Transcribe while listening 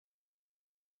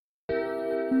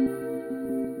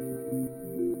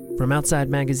From Outside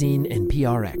Magazine and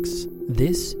PRX,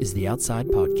 this is the Outside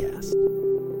Podcast.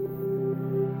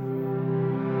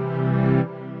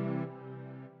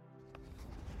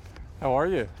 How are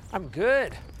you? I'm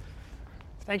good.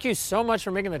 Thank you so much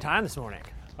for making the time this morning.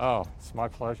 Oh, it's my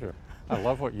pleasure. I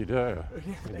love what you do.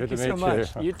 Good to meet so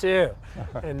much. You too.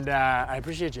 And I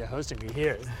appreciate you hosting me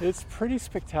here. It's pretty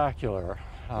spectacular.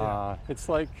 It's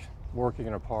like working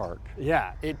in a park.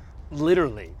 Yeah, it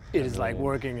is like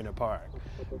working in a park.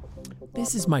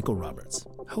 This is Michael Roberts,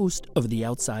 host of the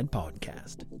Outside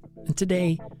Podcast. And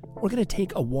today, we're going to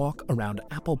take a walk around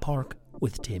Apple Park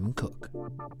with Tim Cook.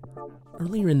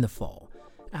 Earlier in the fall,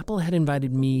 Apple had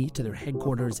invited me to their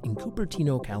headquarters in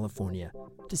Cupertino, California,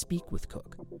 to speak with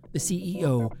Cook, the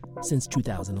CEO since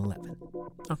 2011.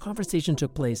 Our conversation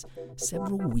took place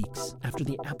several weeks after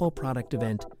the Apple product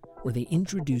event where they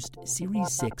introduced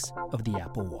Series 6 of the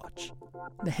Apple Watch.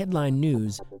 The headline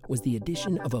news was the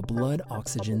addition of a blood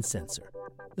oxygen sensor.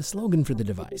 The slogan for the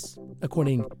device,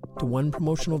 according to one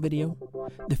promotional video,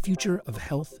 "The future of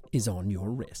health is on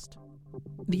your wrist."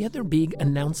 The other big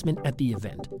announcement at the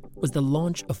event was the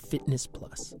launch of Fitness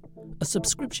Plus, a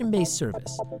subscription-based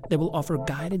service that will offer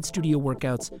guided studio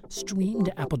workouts streamed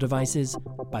to Apple devices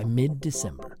by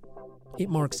mid-December. It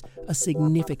marks a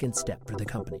significant step for the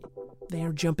company. They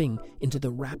are jumping into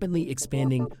the rapidly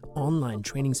expanding online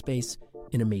training space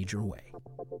in a major way.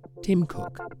 Tim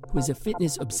Cook, who is a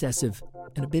fitness obsessive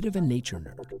and a bit of a nature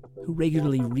nerd, who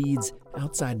regularly reads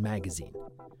Outside Magazine,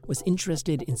 was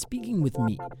interested in speaking with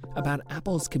me about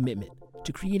Apple's commitment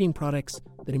to creating products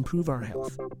that improve our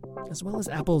health, as well as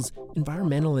Apple's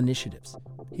environmental initiatives,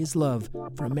 his love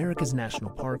for America's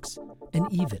national parks,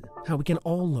 and even how we can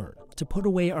all learn to put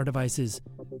away our devices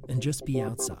and just be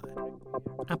outside.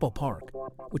 Apple Park,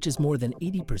 which is more than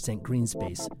 80% green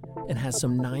space and has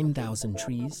some 9,000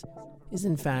 trees, is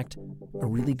in fact a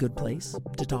really good place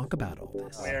to talk about all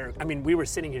this. We were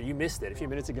sitting here, you missed it a few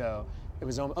minutes ago. It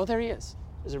was almost, there he is.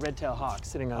 There's a red-tailed hawk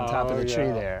sitting on top of the tree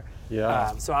there.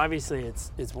 Yeah. So obviously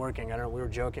it's working. I don't know, we were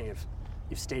joking if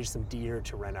you've staged some deer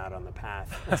to run out on the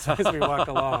path as we walk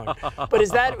along. But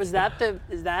is that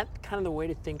kind of the way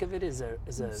to think of it? Is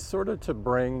a sort of to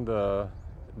bring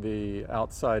the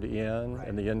outside in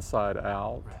and the inside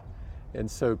out. Right. And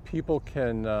so people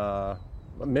can,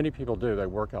 many people do, they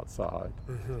work outside.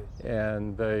 Mm-hmm.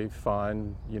 And they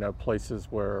find, places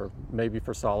where maybe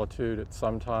for solitude at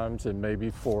sometimes and maybe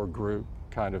for group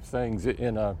kind of things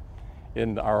in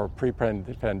our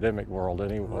pre-pandemic world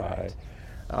anyway.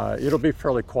 Right. It'll be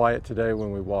fairly quiet today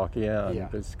when we walk in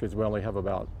because we only have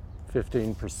about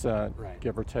 15%,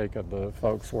 give or take, of the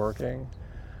folks working.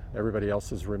 Everybody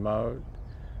else is remote.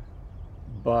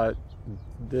 But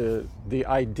the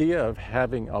idea of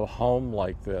having a home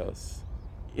like this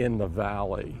in the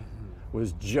valley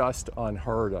was just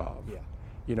unheard of.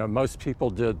 Yeah. Most people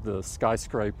did the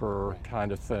skyscraper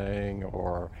kind of thing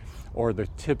or the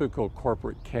typical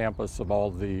corporate campus of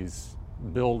all these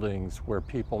buildings where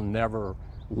people never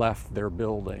left their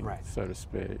building, so to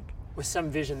speak. With some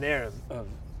vision there of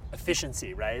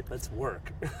efficiency, right? Let's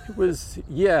work. It was,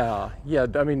 yeah.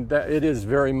 I mean, it is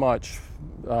very much,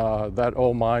 that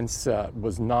old mindset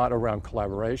was not around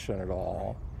collaboration at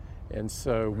all. And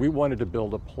so we wanted to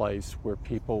build a place where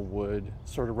people would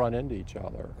sort of run into each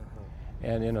other.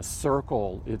 And in a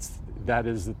circle, that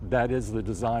is the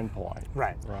design point.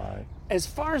 Right. As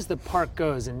far as the park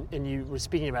goes, and you were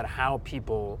speaking about how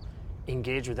people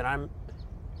engage with it,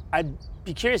 I'd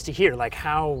be curious to hear, like,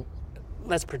 how,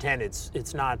 let's pretend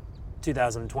it's not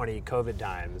 2020 COVID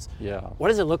times. Yeah. What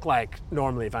does it look like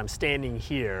normally if I'm standing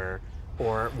here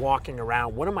or walking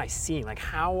around? What am I seeing? Like,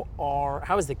 how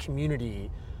is the community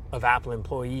of Apple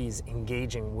employees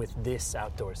engaging with this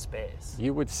outdoor space?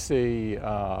 You would see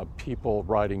people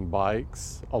riding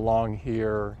bikes along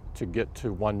here to get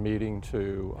to one meeting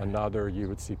to another. You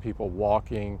would see people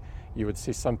walking. You would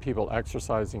see some people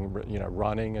exercising,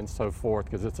 running and so forth,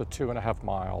 because it's a 2.5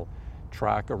 mile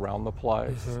track around the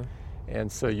place. Mm-hmm. And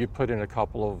so you put in a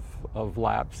couple of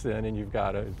laps in and you've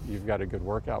got a good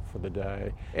workout for the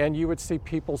day. And you would see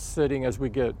people sitting as we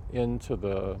get into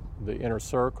the inner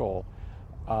circle.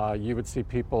 You would see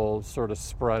people sort of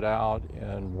spread out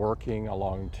and working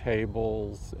along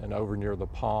tables and over near the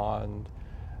pond.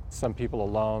 Some people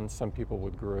alone, some people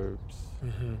with groups.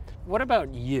 Mm-hmm. What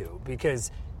about you?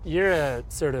 Because you're a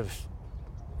sort of,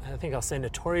 I think I'll say,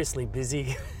 notoriously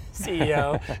busy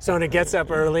CEO, someone who gets up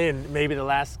early and maybe the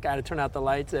last guy to turn out the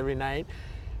lights every night.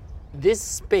 This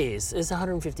space is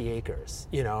 150 acres,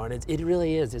 and it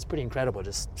really is. It's pretty incredible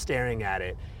just staring at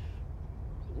it.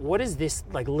 What does this,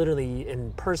 like, literally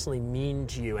and personally mean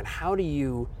to you, and how do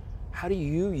you How do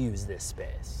you use this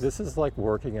space? This is like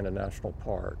working in a national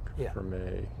park Yeah. for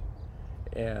me.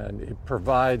 And it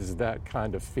provides that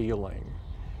kind of feeling.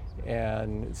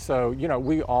 And so,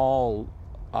 we all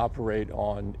operate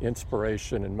on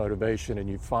inspiration and motivation, and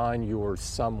you find yours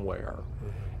somewhere.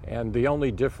 And the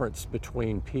only difference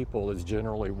between people is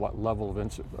generally what level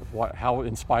of how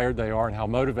inspired they are and how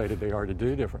motivated they are to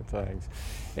do different things.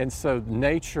 And so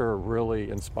nature really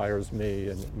inspires me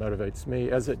and motivates me,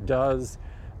 as it does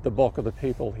the bulk of the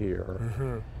people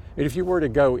here. And if you were to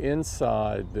go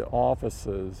inside the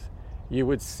offices, you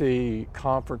would see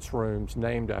conference rooms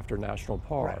named after national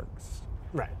parks.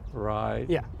 Right.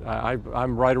 Yeah.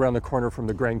 I'm right around the corner from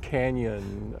the Grand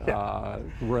Canyon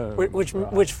room.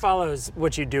 Which follows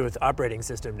what you do with operating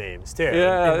system names too.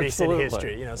 Yeah, in recent absolutely.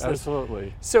 history.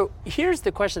 Absolutely. So here's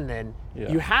the question then. Yeah.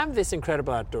 You have this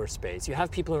incredible outdoor space. You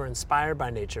have people who are inspired by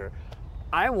nature.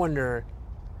 I wonder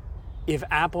if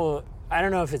Apple, I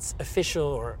don't know if it's official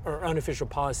or unofficial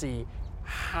policy,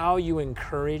 how you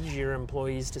encourage your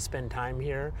employees to spend time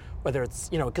here, whether it's,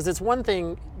 because it's one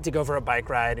thing to go for a bike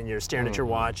ride and you're staring at your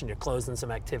watch and you're closing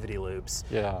some activity loops.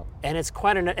 Yeah. And it's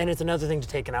it's another thing to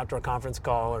take an outdoor conference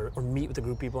call or meet with a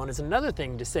group of people. And it's another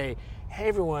thing to say, hey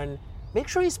everyone, make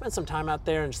sure you spend some time out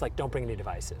there and just don't bring any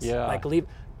devices. Yeah. Leave.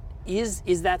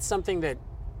 Is that something that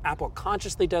Apple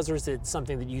consciously does, or is it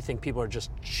something that you think people are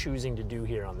just choosing to do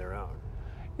here on their own?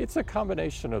 It's a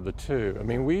combination of the two. I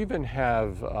mean, we even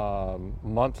have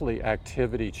monthly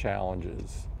activity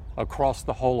challenges across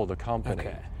the whole of the company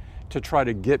to try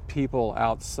to get people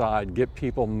outside, get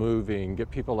people moving, get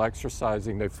people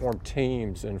exercising. They form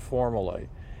teams informally,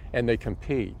 and they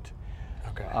compete.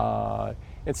 Okay.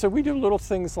 And so we do little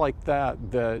things like that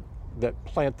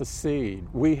plant the seed.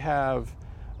 We have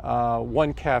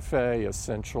one cafe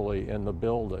essentially in the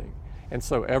building. And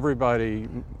so everybody,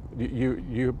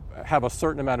 you have a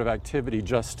certain amount of activity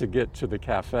just to get to the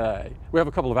cafe. We have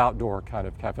a couple of outdoor kind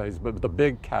of cafes, but the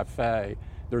big cafe,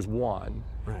 there's one.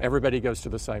 Right. Everybody goes to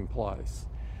the same place.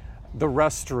 The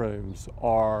restrooms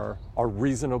are a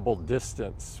reasonable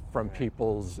distance from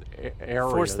people's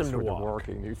areas Force them to where they're walk.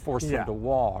 working. You force them to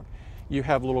walk. You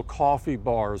have little coffee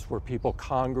bars where people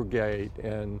congregate,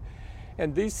 and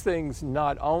these things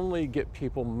not only get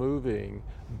people moving,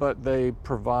 but they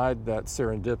provide that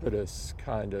serendipitous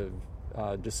kind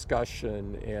of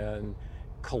discussion and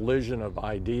collision of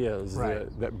ideas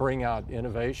that bring out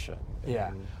innovation.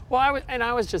 Yeah. Well,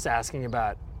 I was just asking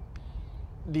about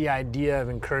the idea of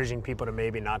encouraging people to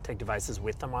maybe not take devices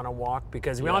with them on a walk,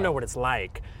 because we all know what it's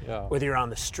like, whether you're on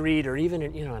the street or even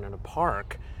in a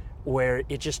park, where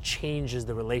it just changes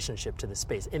the relationship to the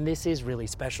space. And this is really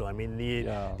special. I mean, the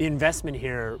investment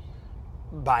here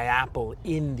by Apple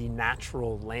in the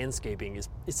natural landscaping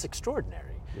it's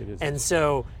extraordinary. It is. And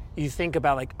so you think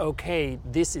about okay,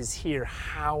 this is here.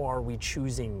 How are we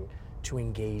choosing to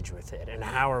engage with it? And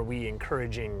how are we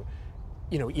encouraging,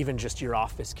 even just your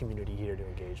office community here to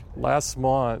engage with it? Last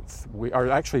month,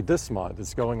 actually this month,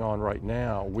 it's going on right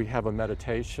now, we have a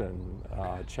meditation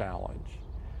challenge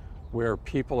where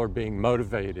people are being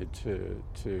motivated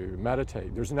to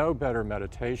meditate. There's no better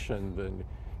meditation than,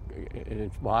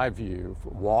 in my view,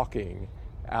 walking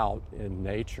out in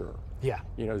nature. Yeah.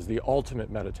 Is the ultimate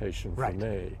meditation for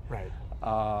me.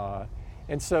 Right.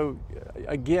 And so,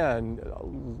 again,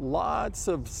 lots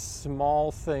of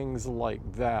small things like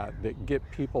that get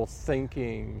people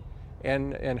thinking,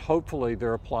 and hopefully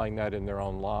they're applying that in their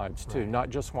own lives too, not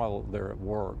just while they're at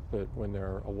work, but when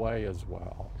they're away as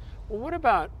well. Well, what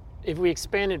about if we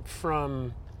expand it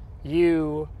from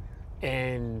you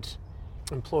and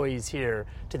employees here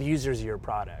to the users of your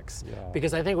products? Yeah.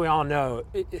 Because I think we all know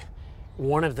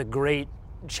one of the great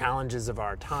challenges of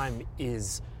our time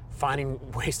is finding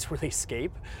ways to really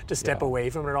escape, to step away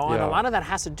from it all. And a lot of that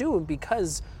has to do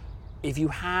because if you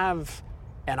have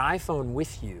an iPhone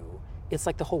with you, it's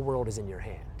like the whole world is in your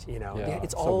hand.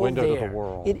 It's all a window there. to the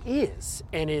world. It is,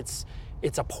 and it's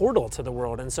a portal to the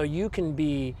world, and so you can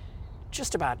be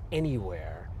just about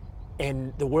anywhere,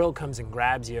 and the world comes and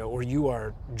grabs you, or you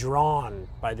are drawn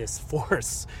by this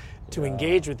force to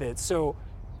engage with it. So,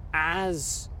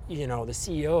 as the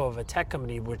CEO of a tech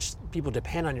company, which people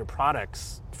depend on your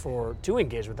products to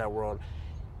engage with that world,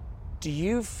 do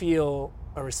you feel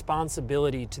a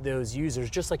responsibility to those users,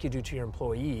 just like you do to your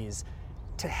employees,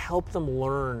 to help them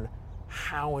learn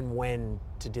how and when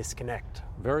to disconnect?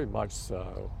 Very much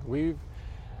so.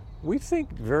 We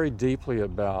think very deeply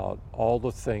about all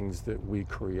the things that we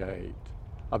create,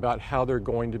 about how they're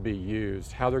going to be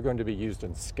used, how they're going to be used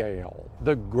in scale,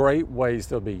 the great ways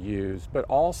they'll be used, but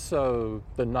also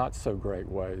the not so great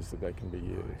ways that they can be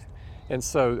used. And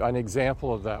so an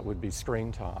example of that would be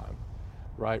screen time,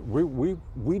 right?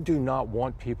 We do not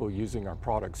want people using our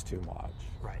products too much.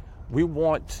 Right. We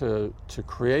want to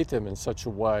create them in such a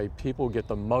way people get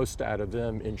the most out of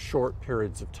them in short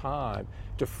periods of time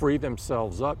to free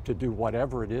themselves up to do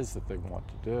whatever it is that they want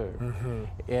to do.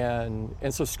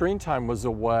 And so screen time was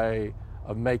a way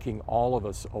of making all of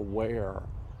us aware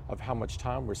of how much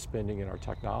time we're spending in our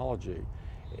technology.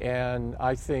 And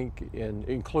I think,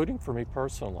 including for me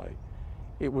personally,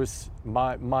 it was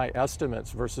my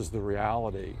estimates versus the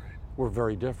reality were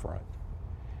very different.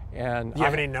 And Do you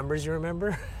have any numbers you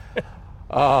remember?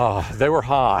 They were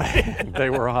high. They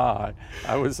were high.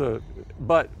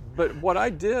 But what I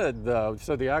did though,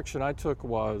 so the action I took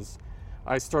was,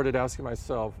 I started asking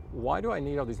myself, why do I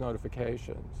need all these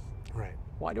notifications? Right.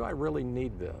 Why do I really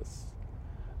need this?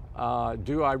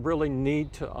 Do I really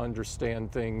need to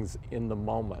understand things in the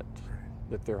moment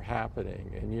that they're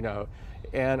happening?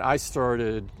 And I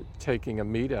started taking a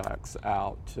Medex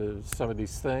out to some of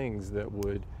these things that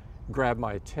would grab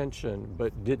my attention,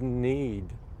 but didn't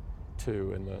need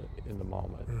to in the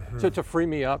moment, to free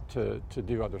me up to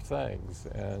do other things.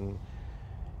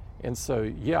 And so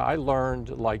yeah, I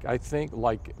learned, I think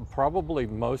probably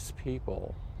most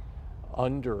people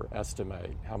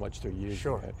underestimate how much they're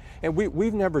using it. And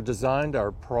we've never designed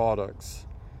our products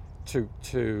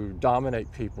to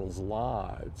dominate people's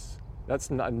lives.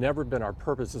 That's never been our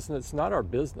purpose. It's not our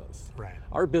business. Right.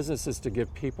 Our business is to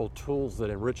give people tools that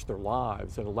enrich their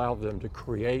lives and allow them to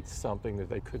create something that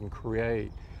they couldn't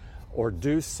create, or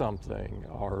do something,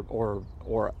 or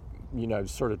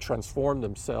sort of transform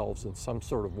themselves in some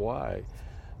sort of way.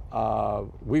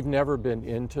 We've never been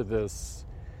into this.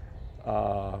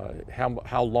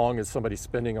 How long is somebody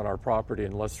spending on our property,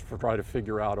 and let's try to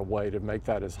figure out a way to make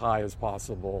that as high as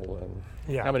possible, and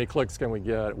how many clicks can we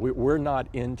get? We're not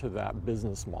into that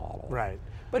business model. Right.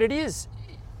 But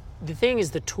the thing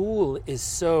is, the tool is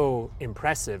so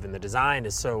impressive and the design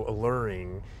is so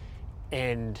alluring,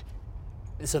 and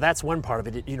so that's one part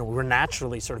of it. We're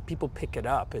naturally sort of, people pick it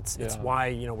up. It's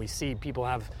why, we see people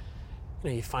have,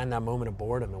 you find that moment of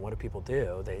boredom, and what do people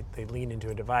do? They lean into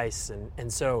a device,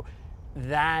 and so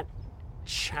that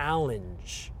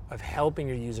challenge of helping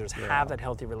your users have that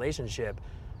healthy relationship,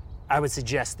 I would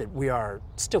suggest that we are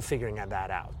still figuring that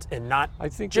out, and not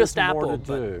just Apple. I think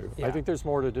there's more to do. I think there's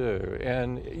more to do.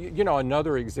 And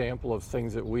another example of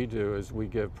things that we do is we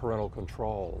give parental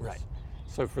controls. Right.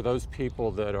 So for those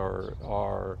people that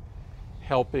are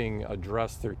helping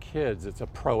address their kids, it's a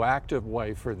proactive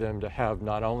way for them to have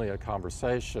not only a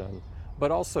conversation,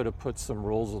 but also to put some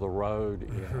rules of the road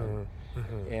in.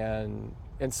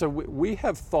 And so we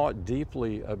have thought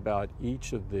deeply about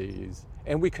each of these,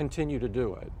 and we continue to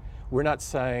do it. We're not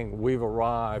saying we've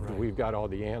arrived, we've got all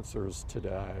the answers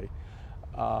today.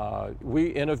 We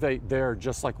innovate there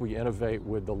just like we innovate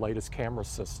with the latest camera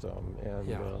system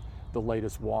and the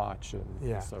latest watch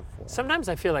and so forth. Sometimes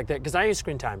I feel like that, because I use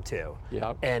screen time too.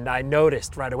 Yeah. And I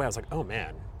noticed right away, I was like, oh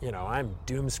man, I'm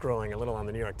doom scrolling a little on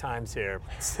the New York Times here.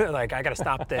 So I got to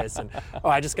stop this. And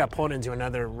I just got pulled into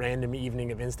another random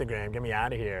evening of Instagram. Get me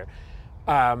out of here.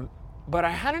 But I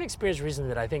had an experience recently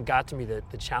that I think got to me the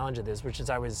challenge of this, which is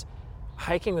I was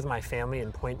hiking with my family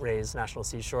in Point Reyes National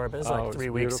Seashore, but it was 3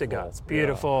 weeks ago. It's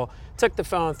beautiful. Yeah. Took the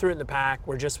phone, threw it in the pack.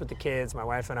 We're just with the kids, my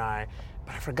wife and I.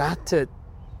 But I forgot to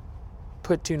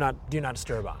put do not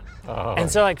disturb on. And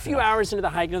so a few hours into the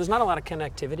hike, there's not a lot of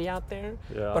connectivity out there,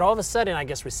 but all of a sudden I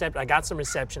got some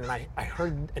reception, and I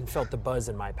heard and felt the buzz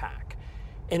in my pack.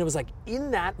 And it was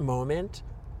in that moment,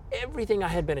 everything I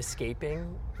had been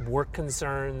escaping, work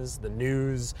concerns, the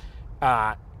news,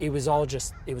 it was all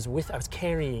just, I was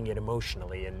carrying it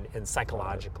emotionally and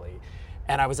psychologically.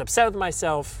 And I was upset with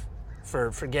myself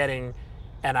for forgetting,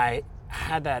 and I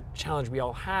had that challenge we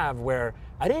all have where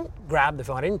I didn't grab the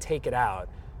phone, I didn't take it out,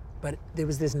 but there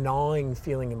was this gnawing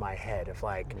feeling in my head of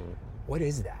what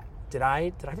is that? Did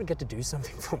I forget to do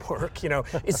something for work?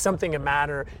 Is something a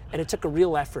matter? And it took a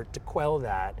real effort to quell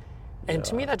that. And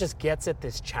to me, that just gets at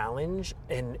this challenge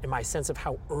and my sense of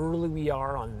how early we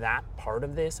are on that part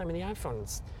of this. I mean, the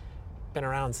iPhone's been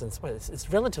around since, it's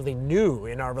relatively new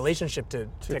in our relationship to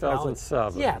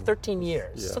 2007. Technology. Yeah, 13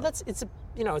 years. Yeah. So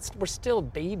we're still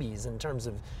babies in terms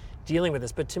of dealing with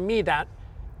this. But to me, that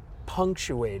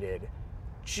punctuated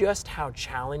just how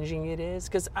challenging it is.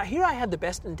 Because here I had the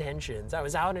best intentions. I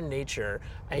was out in nature.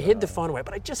 I hid the phone away,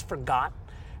 but I just forgot.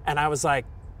 And I was like,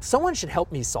 someone should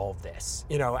help me solve this.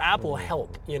 Apple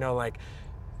help.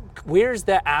 Where's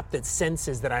the app that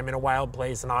senses that I'm in a wild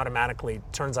place and automatically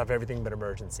turns off everything but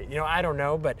emergency? I don't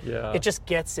know, but it just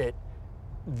gets at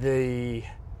the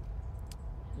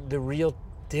real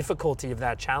difficulty of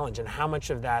that challenge and how much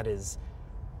of that is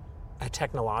a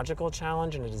technological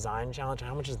challenge and a design challenge?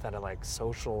 How much is that a like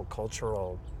social,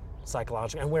 cultural,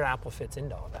 psychological, and where Apple fits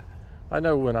into all that? I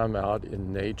know when I'm out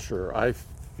in nature, I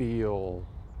feel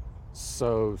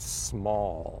so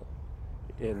small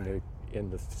in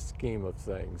the scheme of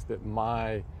things that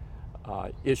my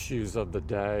issues of the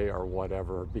day or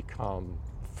whatever become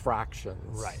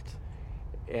fractions. Right.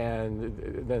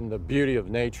 And then the beauty of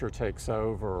nature takes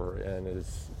over and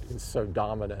is so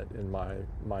dominant in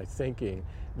my thinking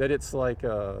that it's like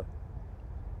a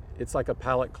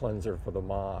palate cleanser for the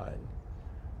mind,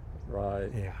 right?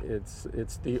 Yeah.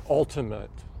 It's the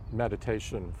ultimate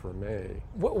meditation for me.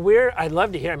 I'd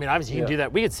love to hear. I mean, obviously you can do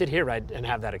that. We could sit here, right, and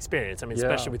have that experience. I mean,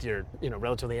 especially with your,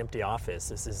 relatively empty office.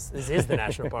 This is the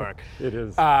national park. It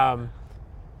is.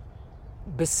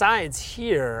 Besides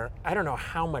here, I don't know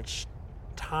how much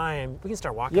time we can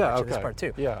start walking actually this part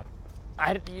too. Yeah.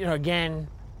 Again,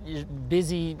 you're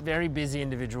busy, very busy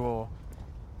individual,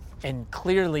 and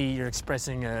clearly you're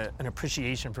expressing an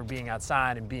appreciation for being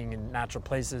outside and being in natural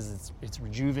places. It's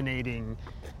rejuvenating,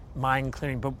 mind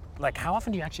clearing. But like, how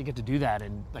often do you actually get to do that?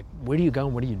 And like, where do you go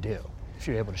and what do you do if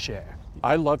you're able to share?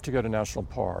 I love to go to national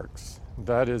parks.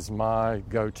 That is my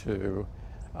go-to.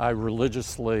 I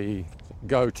religiously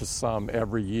go to some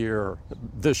every year.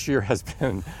 This year has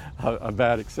been a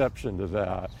bad exception to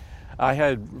that. I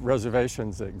had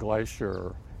reservations at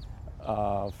Glacier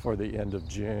for the end of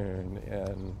June,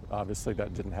 and obviously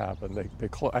that didn't happen. They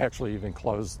actually even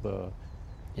closed the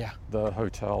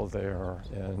hotel there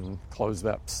and closed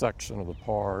that section of the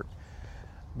park.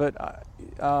 But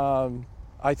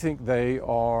I think they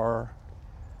are,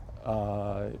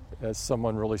 as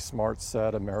someone really smart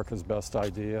said, America's best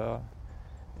idea.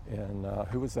 And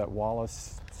who was that?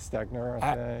 Wallace Stegner,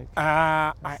 I think.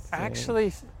 I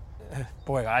actually,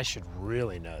 boy, I should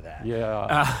really know that.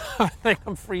 Yeah. I think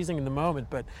I'm freezing in the moment,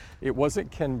 but it wasn't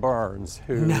Ken Burns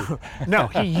who. No,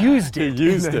 he used it. He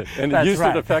used it, and he used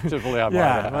it effectively. I might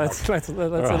add. Let's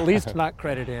at least not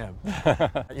credit him.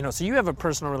 So you have a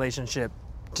personal relationship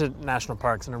to national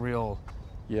parks and a real,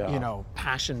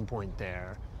 passion point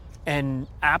there, and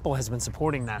Apple has been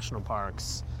supporting national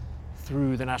parks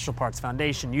through the National Parks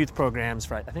Foundation youth programs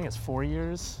for, I think it's 4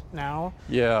 years now.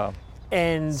 Yeah.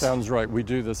 And sounds right. We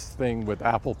do this thing with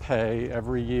Apple Pay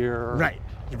every year. Right.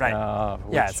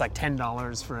 It's like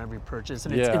 $10 for every purchase,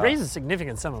 and it raises a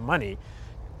significant sum of money.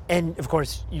 And of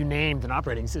course, you named an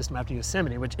operating system after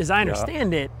Yosemite, which, as I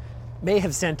understand it, may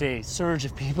have sent a surge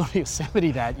of people to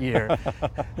Yosemite that year.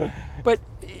 But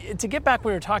to get back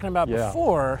what we were talking about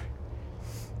before,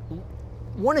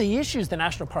 one of the issues the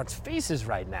national parks faces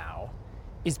right now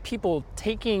is people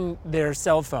taking their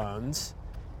cell phones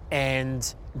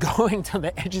and going to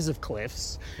the edges of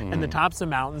cliffs and the tops of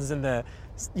mountains and the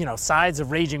sides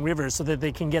of raging rivers so that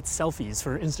they can get selfies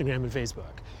for Instagram and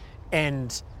Facebook.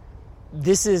 And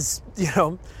this is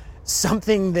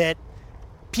something that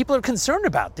people are concerned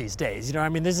about these days.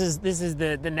 This is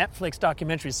the Netflix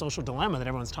documentary Social Dilemma that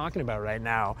everyone's talking about right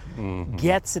now,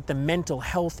 gets at the mental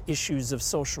health issues of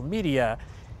social media.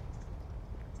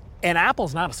 And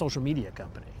Apple's not a social media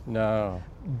company. No.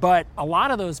 But a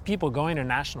lot of those people going to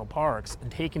national parks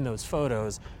and taking those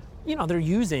photos, they're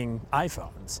using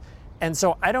iPhones. And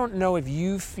so I don't know if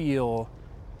you feel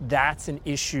that's an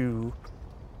issue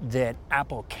that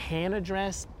Apple can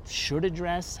address, should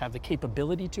address, have the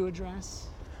capability to address.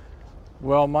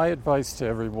 Well, my advice to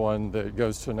everyone that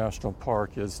goes to a national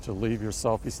park is to leave your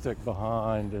selfie stick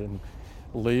behind and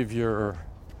leave your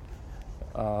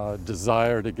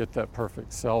desire to get that perfect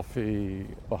selfie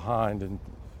behind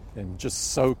and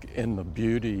just soak in the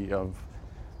beauty of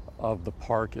the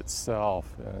park itself,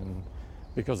 and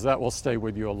because that will stay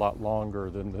with you a lot longer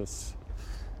than this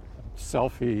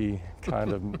selfie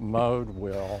kind of mode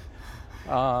will.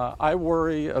 I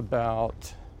worry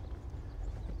about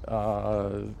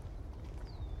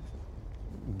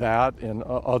that and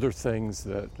other things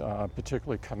that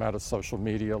particularly come out of social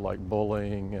media, like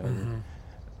bullying and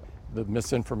the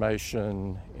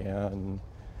misinformation, and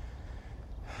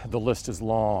the list is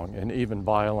long, and even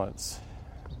violence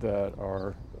that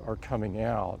are coming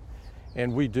out.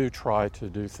 And we do try to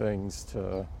do things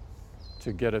to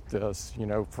get at this,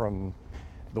 from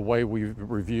the way we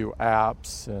review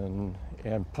apps and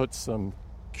put some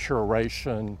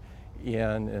curation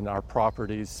in our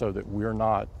properties so that we're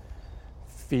not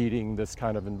feeding this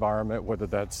kind of environment, whether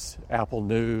that's Apple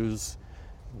News,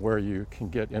 where you can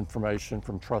get information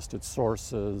from trusted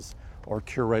sources, or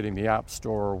curating the App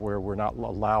Store, where we're not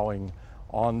allowing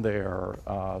on there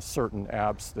certain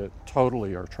apps that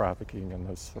totally are trafficking and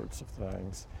those sorts of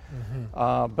things.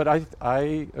 But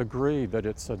I agree that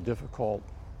it is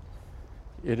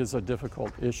a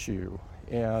difficult issue,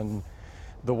 and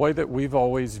The way that we've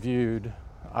always viewed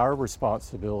our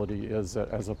responsibility is that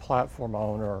as a platform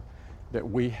owner, that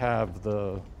we have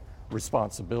the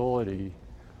responsibility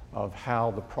of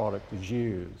how the product is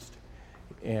used,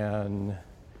 and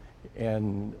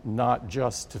not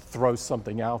just to throw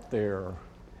something out there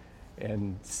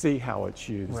and see how it's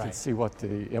used and see what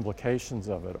the implications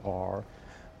of it are.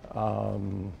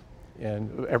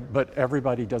 But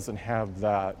everybody doesn't have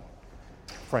that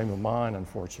frame of mind,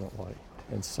 unfortunately.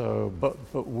 And so, but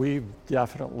we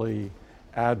definitely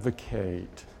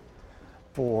advocate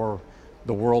for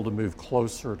the world to move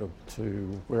closer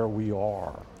to where we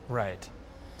are. Right.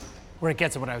 Where it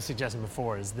gets at what I was suggesting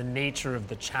before is the nature of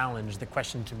the challenge. The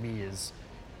question to me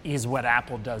is what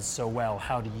Apple does so well,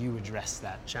 how do you address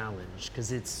that challenge?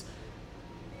 Because it's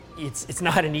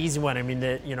not an easy one. I mean,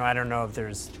 I don't know if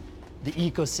there's the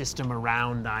ecosystem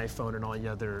around the iPhone and all the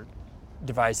other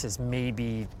devices.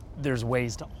 Maybe there's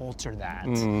ways to alter that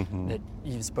that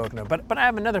you've spoken of. But I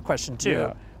have another question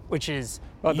too, which is...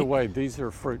 By the way, these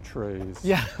are fruit trees.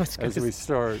 Yeah. As we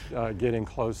start getting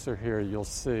closer here, you'll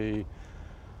see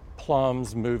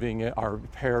plums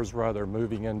pears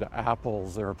moving into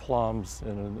apples. There are plums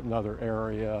in another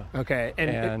area. Okay.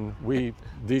 And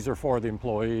these are for the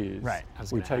employees. Right.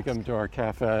 We take them to our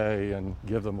cafe and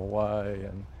give them away.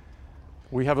 And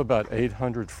we have about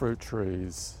 800 fruit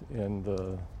trees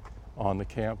on the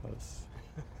campus.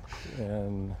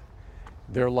 And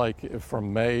they're like,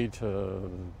 from May to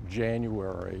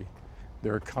January,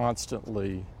 they're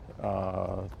constantly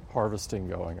harvesting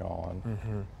going on.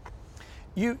 Mm-hmm.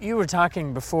 You were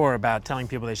talking before about telling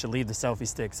people they should leave the selfie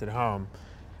sticks at home.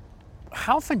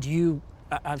 How often do you,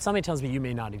 somebody tells me you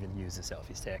may not even use a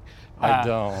selfie stick. I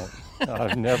don't.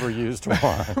 I've never used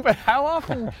one. But how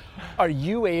often are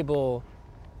you able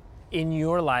in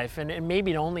your life, and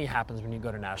maybe it only happens when you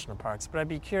go to national parks, but I'd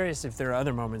be curious if there are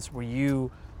other moments where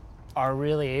you are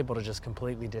really able to just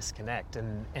completely disconnect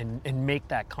and make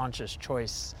that conscious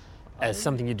choice as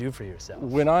something you do for yourself?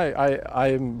 When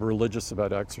I'm religious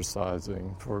about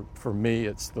exercising. For me,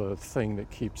 it's the thing that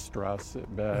keeps stress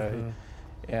at bay.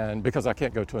 And because I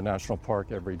can't go to a national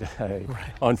park every day,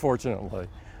 unfortunately.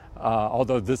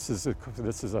 Although this is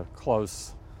a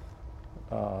close,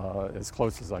 as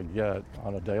close as I get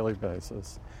on a daily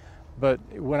basis. But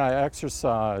when I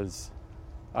exercise,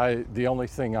 the only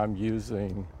thing I'm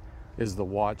using is the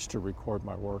watch to record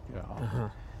my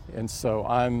workout. And so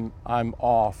I'm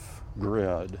off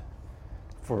grid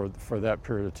for that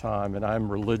period of time, and I'm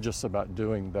religious about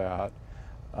doing that,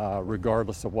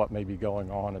 regardless of what may be going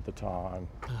on at the time.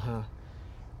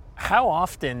 How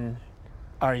often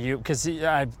are you? Because you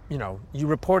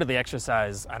reportedly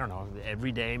exercise, I don't know,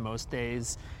 every day, most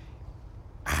days.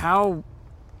 How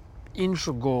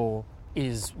integral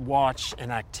is watch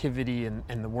and activity and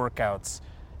the workouts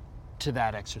to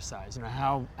that exercise?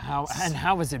 How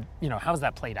is it? How has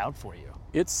that played out for you?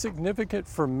 It's significant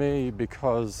for me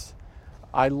because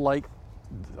I like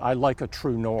a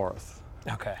true north.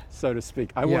 Okay. So to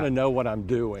speak. I want to know what I'm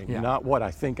doing, not what I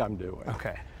think I'm doing.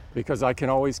 Okay. Because I can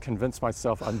always convince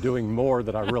myself I'm doing more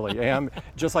than I really am,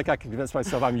 just like I can convince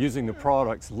myself I'm using the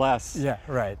products less. Yeah,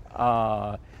 right.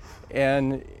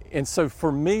 And so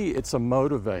for me, it's a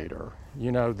motivator.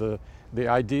 The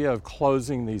idea of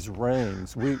closing these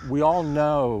rings. We all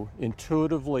know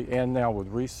intuitively, and now with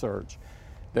research,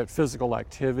 that physical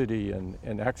activity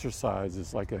and exercise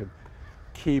is like a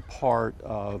key part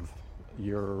of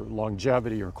your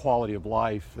longevity, your quality of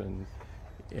life, and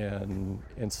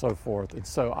so forth. And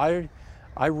so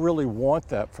I really want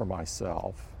that for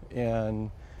myself.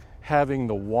 And having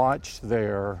the watch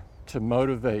there to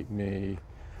motivate me,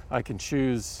 I can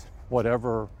choose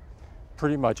whatever.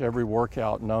 Pretty much every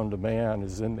workout known to man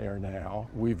is in there now.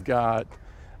 We've got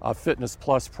a Fitness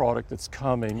Plus product that's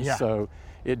coming, so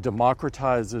it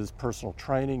democratizes personal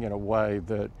training in a way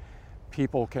that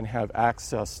people can have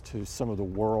access to some of the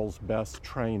world's best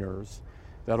trainers.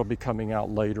 That'll be coming out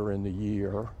later in the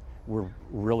year. We're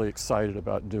really excited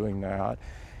about doing that.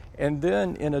 And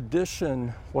then in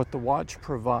addition, what the watch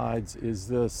provides is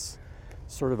this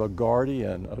sort of a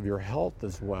guardian of your health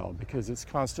as well, because it's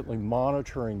constantly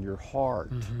monitoring your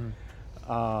heart.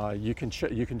 You can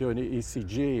do an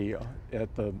ECG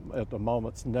at the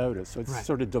moment's notice. So it's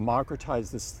sort of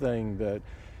democratized this thing that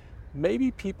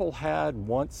maybe people had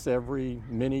once every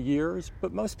many years,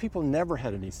 but most people never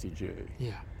had an ECG.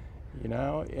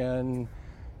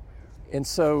 And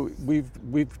so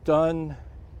we've done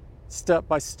step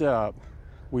by step.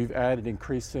 We've added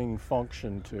increasing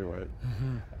function to it,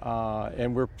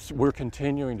 and we're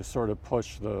continuing to sort of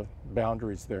push the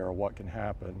boundaries there of what can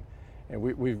happen. And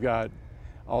we've got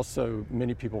also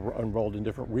many people enrolled in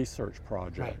different research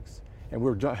projects. And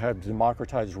we have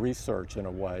democratized research in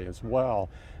a way as well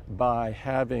by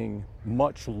having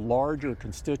much larger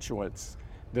constituents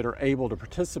that are able to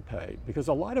participate, because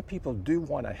a lot of people do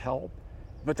want to help,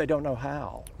 but they don't know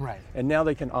how. Right. And now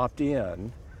they can opt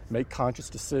in, make conscious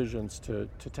decisions to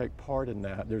take part in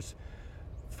that. There's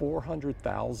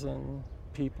 400,000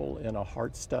 people in a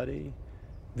heart study.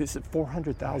 This is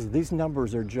 400,000. Right. These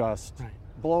numbers are just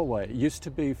blow away. It used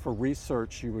to be for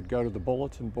research, you would go to the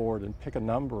bulletin board and pick a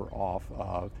number off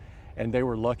of, and they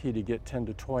were lucky to get 10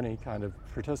 to 20 kind of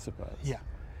participants. Yeah.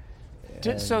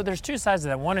 So there's two sides of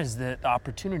that. One is the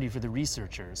opportunity for the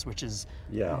researchers, which is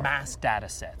mass data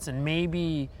sets, and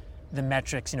maybe the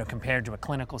metrics, compared to a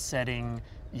clinical setting,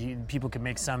 people can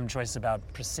make some choices about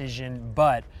precision,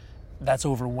 but that's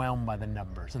overwhelmed by the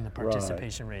numbers and the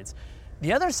participation rates.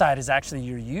 The other side is actually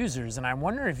your users, and I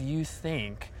wonder if you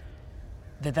think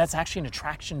that that's actually an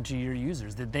attraction to your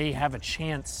users, that they have a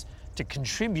chance to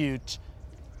contribute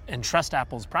and trust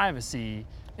Apple's privacy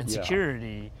and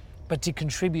security, but to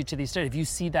contribute to these studies. If you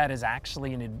see that as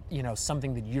actually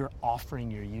something that you're offering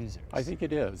your users. I think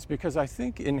it is, because I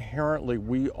think inherently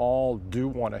we all do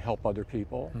want to help other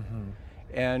people,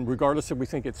 and regardless if we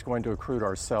think it's going to accrue to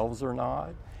ourselves or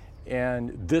not,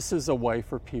 and this is a way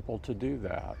for people to do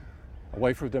that, a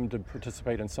way for them to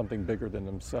participate in something bigger than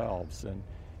themselves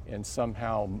and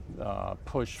somehow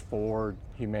push forward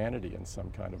humanity in some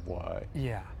kind of way.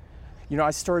 Yeah.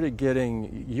 I started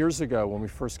getting, years ago when we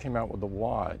first came out with the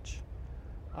watch,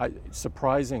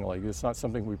 surprisingly, it's not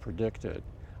something we predicted,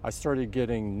 I started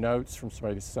getting notes from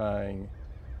somebody saying,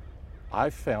 I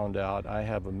found out I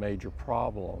have a major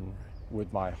problem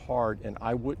with my heart and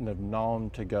I wouldn't have known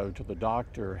to go to the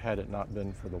doctor had it not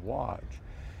been for the watch.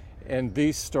 And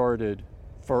these started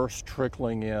first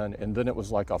trickling in, and then it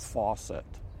was like a faucet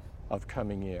of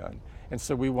coming in. And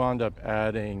so we wound up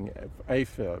adding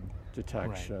AFib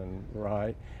detection,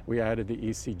 right? We added the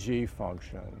ECG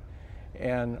function.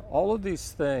 And all of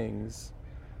these things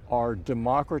are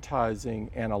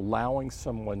democratizing and allowing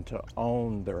someone to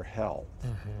own their health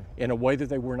in a way that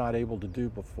they were not able to do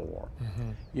before.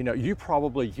 You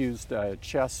probably used a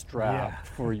chest strap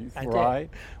for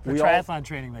triathlon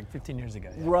training like 15 years ago.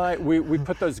 Yeah. Right, we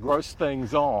put those gross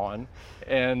things on,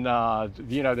 and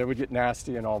they would get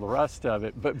nasty and all the rest of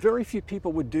it, but very few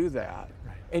people would do that.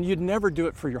 And you'd never do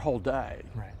it for your whole day.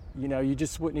 Right. You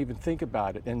just wouldn't even think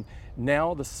about it. And now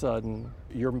all of a sudden,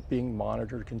 you're being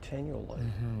monitored continually.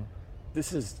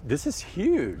 This is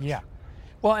huge. Yeah.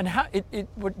 Well, and how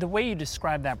the way you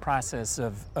describe that process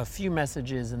of a few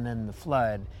messages and then the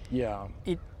flood. Yeah.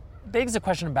 It begs a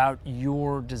question about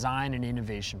your design and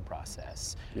innovation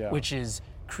process, which is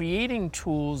creating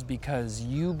tools because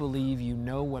you believe you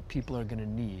know what people are going to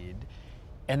need.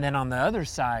 And then on the other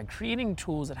side, creating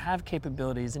tools that have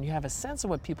capabilities and you have a sense of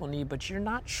what people need, but you're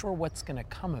not sure what's going to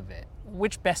come of it.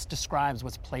 Which best describes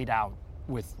what's played out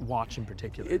with Watch in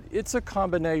particular? It's a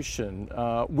combination.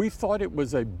 We thought it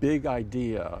was a big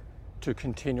idea to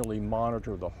continually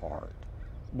monitor the heart.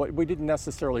 What we didn't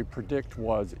necessarily predict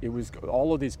was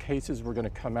all of these cases were going to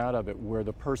come out of it where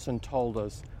the person told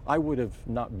us, I would have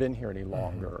not been here any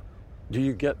longer. Do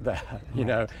you get that?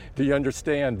 Do you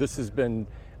understand this has been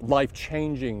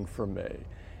life-changing for me?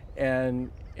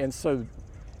 And so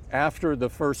after the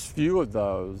first few of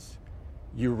those,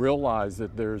 you realize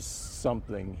that there's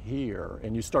something here,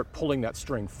 and you start pulling that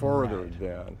string further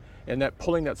then. And that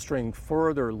pulling that string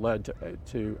further led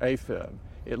to AFib.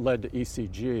 It led to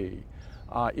ECG.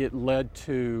 It led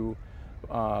to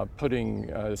putting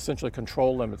essentially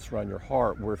control limits around your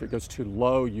heart, where if it goes too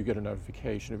low, you get a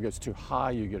notification. If it goes too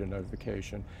high, you get a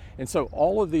notification. And so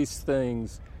all of these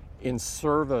things in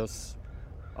service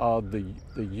of the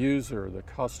user, the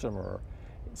customer,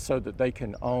 so that they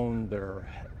can own their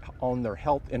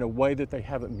health in a way that they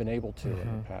haven't been able to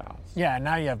in the past. Yeah, and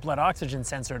now you have blood oxygen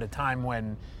sensor at a time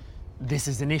when this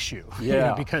is an issue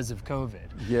because of COVID.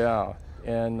 Yeah,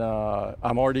 and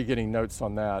I'm already getting notes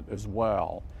on that as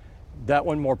well. That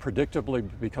one more predictably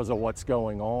because of what's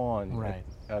going on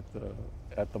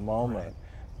at the moment.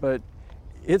 But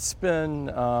it's been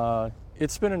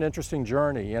an interesting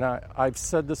journey, and I've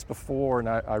said this before, and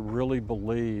I really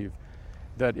believe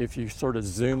that if you sort of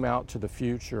zoom out to the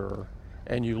future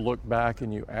and you look back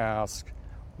and you ask,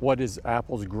 what has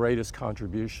Apple's greatest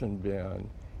contribution been?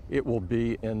 It will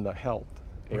be in the health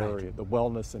area, the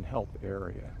wellness and health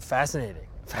area. Fascinating.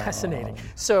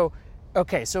 So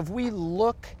if we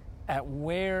look at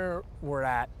where we're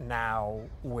at now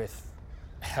with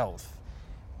health,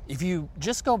 if you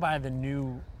just go by the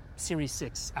new Series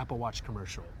 6 Apple Watch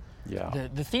commercial,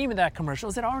 the theme of that commercial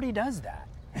is it already does that.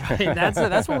 Right?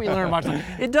 That's what we learned much.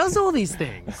 It does all these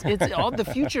things. The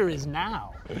future is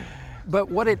now. But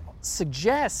what it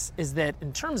suggests is that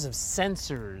in terms of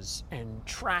sensors and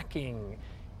tracking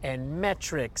and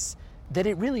metrics, that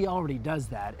it really already does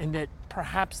that, and that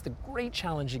perhaps the great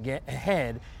challenge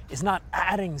ahead is not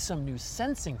adding some new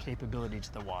sensing capability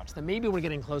to the watch, that maybe we're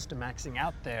getting close to maxing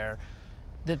out there,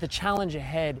 that the challenge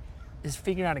ahead is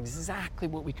figuring out exactly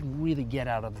what we can really get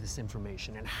out of this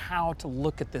information and how to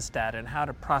look at this data and how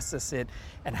to process it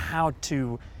and how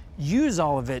to use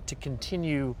all of it to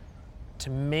continue to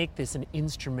make this an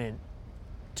instrument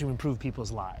to improve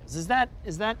people's lives. Is that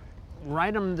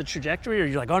right on the trajectory, or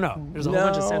you're like, oh no, there's a whole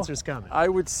bunch of sensors coming? I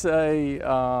would say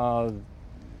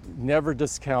never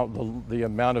discount the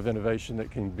amount of innovation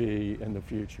that can be in the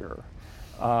future.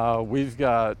 We've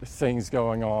got things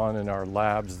going on in our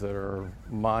labs that are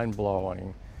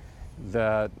mind-blowing,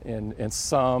 that in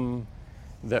some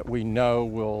that we know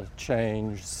will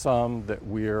change, some that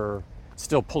we're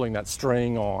still pulling that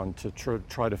string on to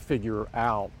try to figure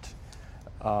out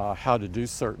how to do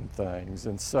certain things.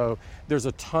 And so there's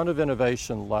a ton of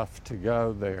innovation left to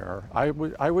go there.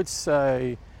 I would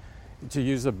say, to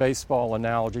use a baseball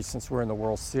analogy, since we're in the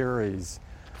World Series,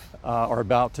 or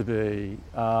about to be,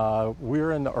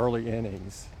 we're in the early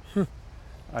innings.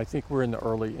 I think we're in the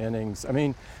early innings. I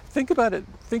mean, think about it.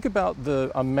 Think about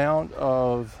the amount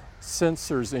of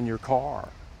sensors in your car.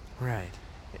 Right.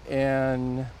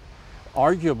 And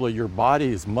arguably your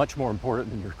body is much more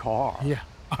important than your car. Yeah.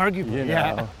 Arguably, you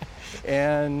know?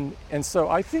 And so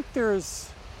I think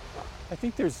there's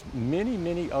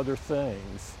many other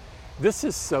things. This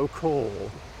is so cool.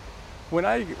 When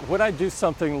I do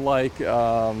something like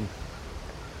our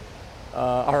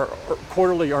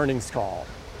quarterly earnings call,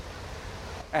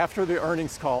 after the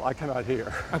earnings call, I come out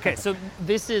here. Okay, so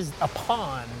this is a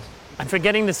pond. I'm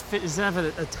forgetting this. Does it have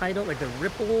a title, like the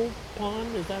Ripple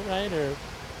Pond? Is that right, or?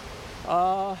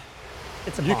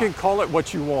 It's a pond. You can call it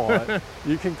what you want.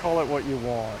 You can call it what you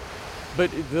want.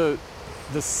 But the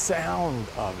sound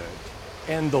of it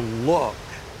and the look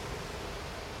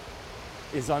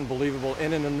is unbelievable.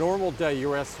 And in a normal day, you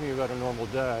were asking me about a normal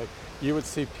day, you would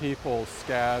see people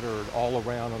scattered all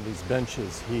around on these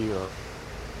benches here.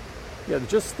 Yeah,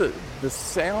 just the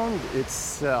sound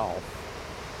itself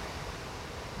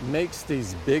makes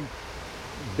these big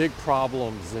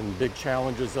problems and big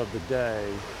challenges of the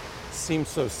day seem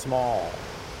so small.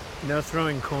 No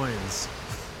throwing coins.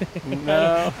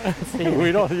 No,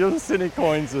 you don't see any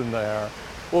coins in there.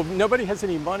 Well, nobody has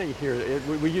any money here.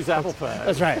 We use Apple Pay.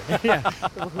 That's right. Yeah.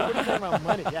 Who are talking about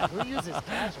money? Yeah. Who uses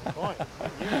cash and coins?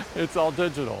 It's all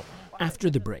digital. After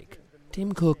the break,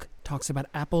 Tim Cook talks about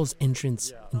Apple's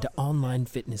entrance into online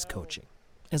fitness coaching,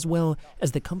 as well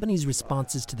as the company's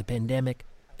responses to the pandemic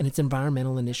and its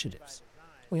environmental initiatives.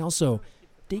 We also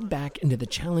dig back into the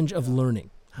challenge of learning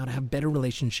how to have better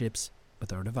relationships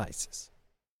with our devices.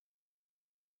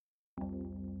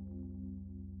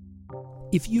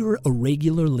 If you're a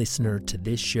regular listener to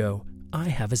this show, I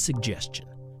have a suggestion.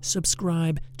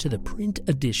 Subscribe to the print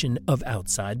edition of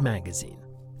Outside Magazine.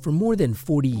 For more than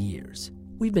 40 years,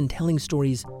 we've been telling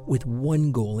stories with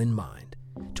one goal in mind: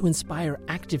 to inspire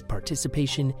active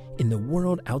participation in the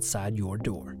world outside your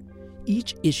door.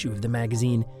 Each issue of the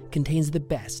magazine contains the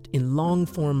best in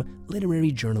long-form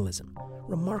literary journalism,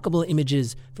 remarkable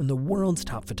images from the world's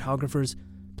top photographers,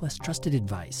 plus trusted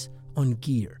advice on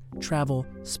gear, travel,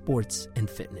 sports, and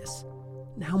fitness.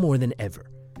 Now more than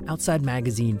ever, Outside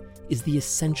Magazine is the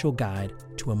essential guide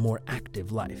to a more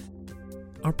active life.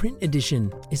 Our print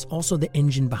edition is also the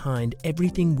engine behind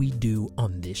everything we do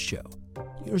on this show.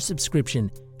 Your subscription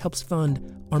helps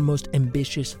fund our most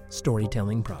ambitious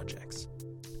storytelling projects.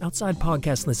 Outside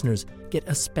podcast listeners get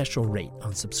a special rate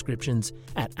on subscriptions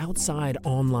at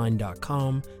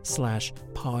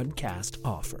outsideonline.com/podcast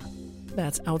offer.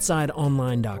 That's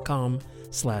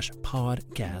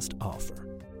outsideonline.com/podcast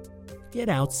offer. Get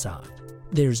outside.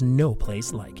 There's no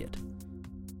place like it.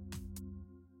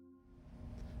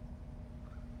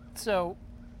 So,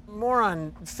 more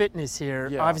on fitness here.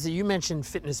 Yeah. Obviously, you mentioned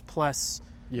Fitness Plus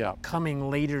coming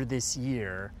later this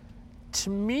year. To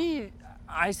me,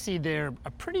 I see there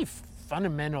a pretty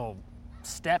fundamental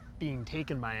step being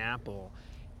taken by Apple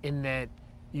in that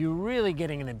you're really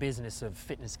getting in the business of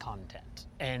fitness content.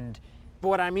 And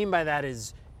what I mean by that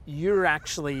is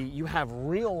you have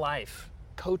real life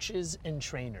coaches and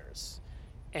trainers,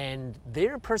 and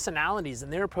their personalities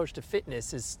and their approach to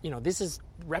fitness is, this is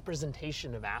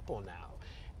representation of Apple now.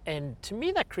 And to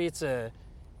me, that creates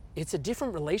it's a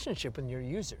different relationship with your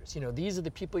users. These are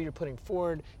the people you're putting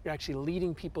forward. You're actually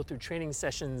leading people through training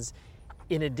sessions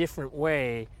in a different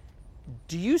way.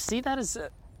 Do you see that as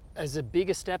a big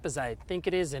a step as I think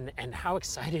it is? And how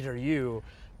excited are you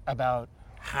about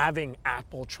having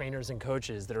Apple trainers and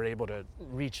coaches that are able to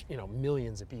reach,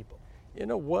 millions of people? In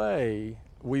a way,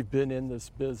 we've been in this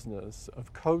business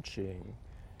of coaching.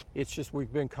 It's just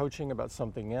we've been coaching about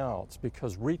something else,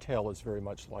 because retail is very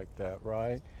much like that,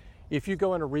 right? If you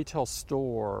go in a retail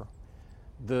store,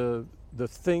 the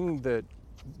thing that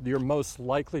you're most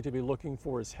likely to be looking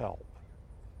for is help.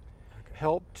 Okay.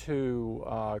 Help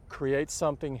to create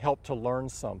something, help to learn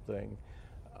something.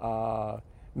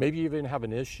 Maybe you even have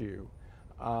an issue.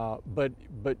 But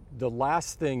the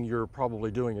last thing you're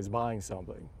probably doing is buying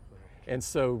something. And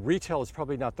so retail is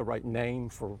probably not the right name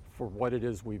for what it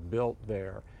is we've built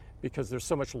there, because there's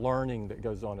so much learning that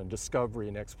goes on and discovery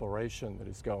and exploration that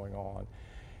is going on.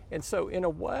 And so in a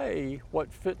way,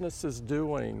 what fitness is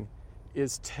doing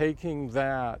is taking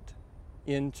that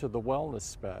into the wellness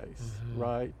space,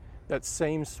 right? That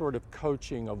same sort of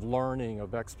coaching, of learning,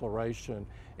 of exploration,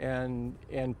 and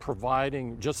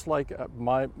providing, just like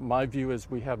my view is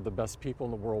we have the best people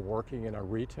in the world working in our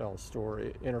retail store,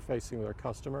 interfacing with our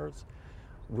customers.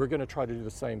 We're going to try to do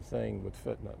the same thing with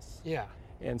fitness. Yeah.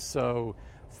 And so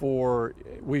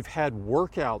we've had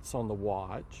workouts on the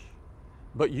watch,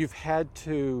 but you've had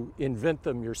to invent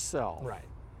them yourself. Right.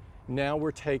 Now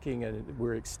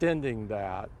we're extending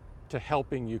that to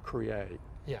helping you create.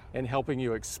 Yeah. And helping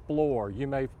you explore. You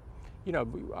may,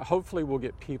 hopefully we'll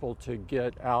get people to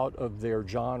get out of their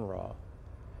genre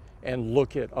and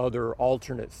look at other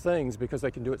alternate things, because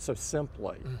they can do it so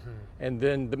simply. And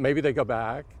then maybe they go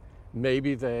back,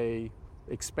 maybe they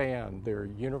expand their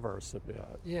universe a bit.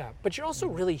 Yeah, but you're also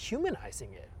really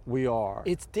humanizing it. We are.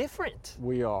 It's different.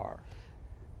 We are.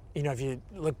 If you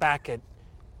look back at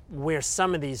where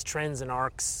some of these trends and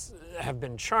arcs have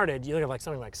been charted, you look at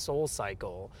something like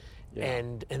SoulCycle. Yeah.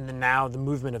 And then now the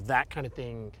movement of that kind of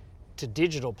thing to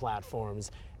digital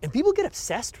platforms, and people get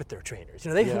obsessed with their trainers.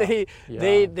 They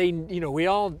we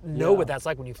all know what that's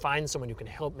like when you find someone who can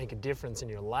help make a difference in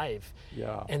your life.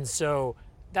 Yeah. And so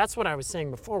that's what I was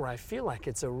saying before, where I feel like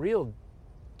it's a real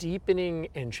deepening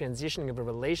and transitioning of a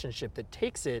relationship that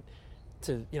takes it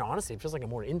to, honestly, it feels like a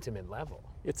more intimate level.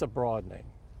 It's a broadening.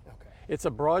 Okay. It's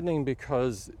a broadening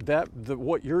because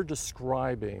what you're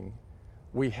describing,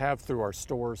 we have through our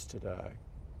stores today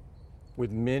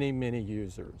with many, many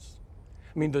users.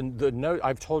 I mean, the note,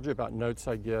 I've told you about notes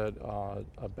I get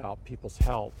about people's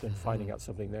health and finding out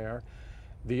something there.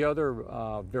 The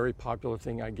other very popular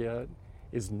thing I get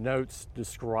is notes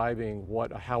describing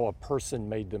how a person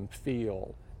made them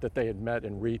feel that they had met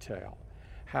in retail.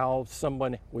 How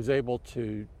someone was able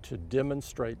to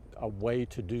demonstrate a way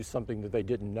to do something that they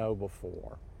didn't know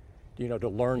before. To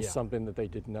learn something that they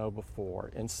didn't know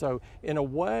before. And so, in a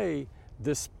way,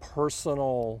 this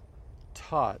personal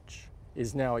touch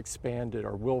is now expanded,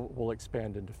 or will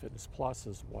expand into Fitness Plus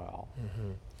as well.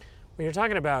 When you're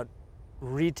talking about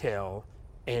retail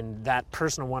and that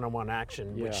personal one-on-one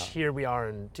action, which here we are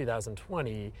in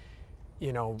 2020,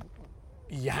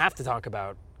 you have to talk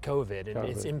about COVID and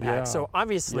its impact. So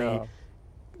obviously,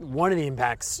 one of the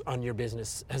impacts on your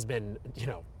business has been,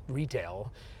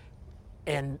 retail.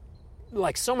 And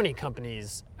like so many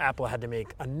companies, Apple had to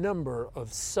make a number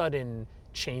of sudden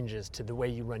changes to the way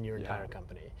you run your entire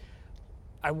company.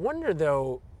 I wonder,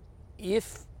 though,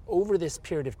 if over this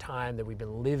period of time that we've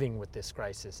been living with this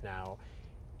crisis now,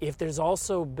 if there's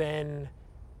also been,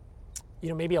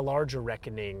 maybe a larger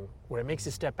reckoning where it makes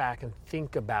you step back and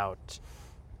think about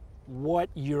what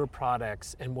your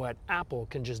products and what Apple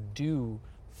can just do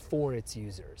for its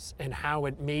users, and how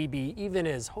it may be, even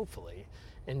as hopefully,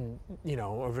 and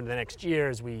over the next year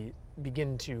as we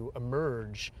begin to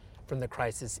emerge from the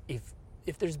crisis,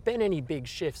 if there's been any big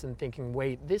shifts in thinking,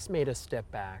 wait, this made us step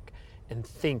back and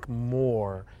think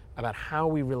more about how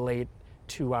we relate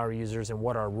to our users and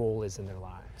what our role is in their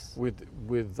lives.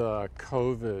 With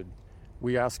COVID,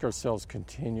 we ask ourselves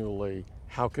continually,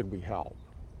 how could we help?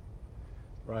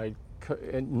 Right?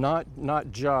 And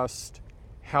not just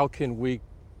how can we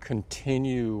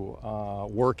continue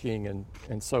working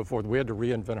and so forth. We had to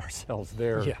reinvent ourselves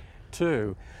there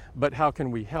too. But how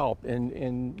can we help?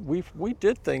 And we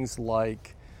did things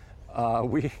like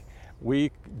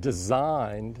we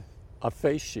designed a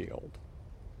face shield.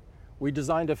 We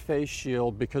designed a face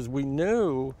shield because we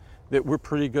knew that we're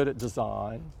pretty good at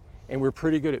design and we're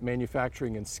pretty good at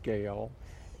manufacturing and scale.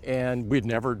 And we'd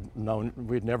never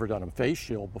done a face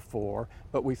shield before,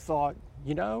 but we thought,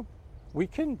 we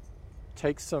can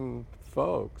take some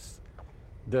folks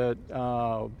that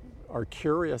are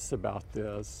curious about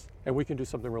this, and we can do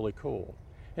something really cool.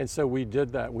 And so we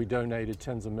did that. We donated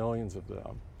tens of millions of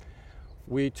them.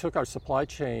 We took our supply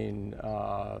chain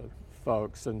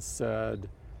folks and said,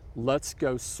 let's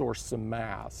go source some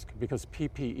masks, because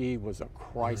PPE was a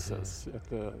crisis at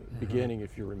the beginning,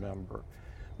 if you remember.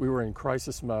 We were in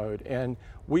crisis mode, and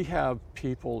we have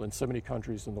people in so many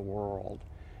countries in the world,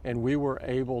 and we were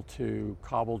able to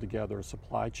cobble together a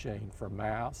supply chain for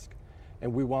masks,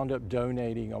 and we wound up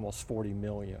donating almost 40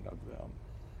 million of them.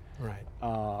 Right.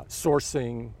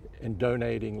 Sourcing and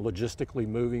donating, logistically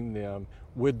moving them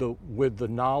with the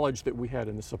knowledge that we had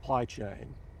in the supply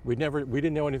chain. We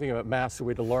didn't know anything about masks, so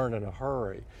we had to learn in a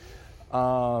hurry.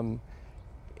 And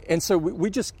so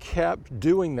we just kept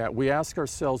doing that. We asked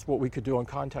ourselves what we could do on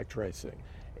contact tracing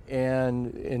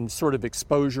and in sort of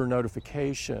exposure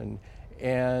notification,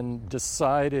 and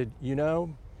decided,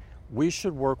 we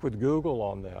should work with Google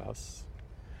on this,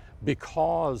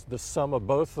 because the sum of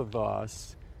both of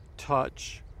us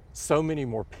touch so many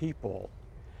more people,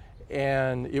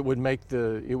 and it would make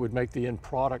the end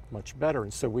product much better.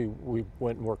 And so we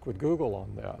went and worked with Google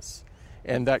on this,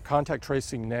 and that contact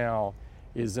tracing now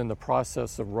is in the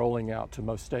process of rolling out to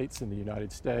most states in the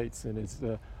United States, and is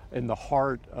in the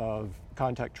heart of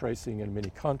contact tracing in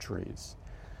many countries.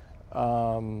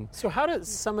 So how do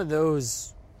some of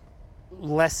those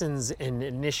lessons and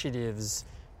initiatives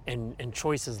and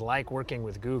choices, like working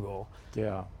with Google,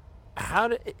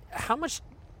 how much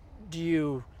do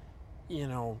you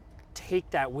take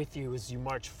that with you as you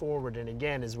march forward, and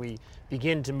again as we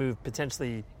begin to move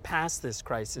potentially past this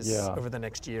crisis over the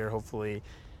next year, hopefully?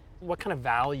 What kind of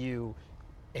value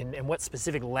and what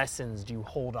specific lessons do you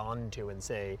hold on to and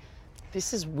say,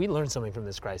 we learned something from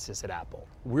this crisis at Apple?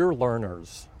 We're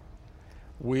learners.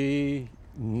 We're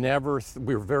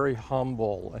very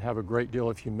humble and have a great deal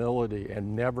of humility,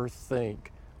 and never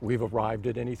think we've arrived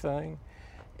at anything.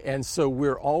 And so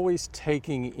we're always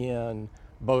taking in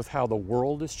both how the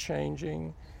world is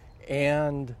changing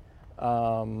and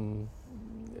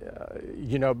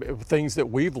things that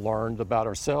we've learned about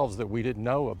ourselves that we didn't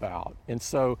know about. And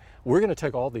so we're going to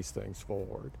take all these things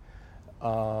forward.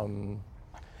 The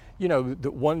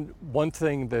one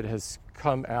thing that has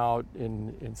come out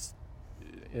in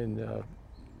a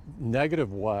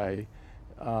negative way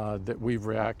that we've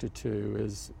reacted to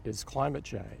is climate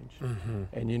change. Mm-hmm.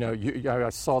 And I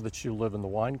saw that you live in the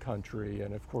wine country,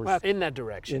 and of course, well, in that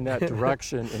direction.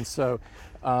 And so,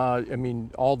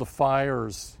 all the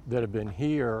fires that have been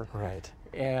here, right?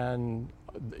 And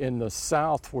in the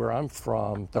South, where I'm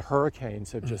from, the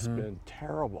hurricanes have just been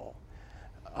terrible.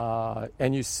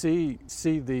 And you see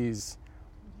these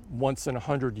once in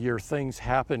 100-year things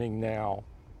happening now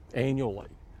annually,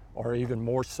 or even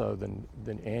more so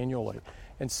than annually.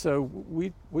 And so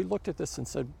we looked at this and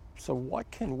said, so what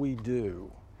can we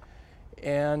do?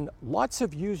 And lots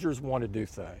of users want to do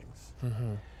things.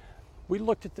 Mm-hmm. We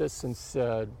looked at this and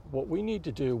said, what we need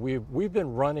to do, we've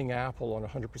been running Apple on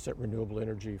 100% renewable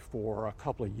energy for a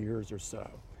couple of years or so.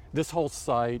 This whole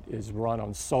site is run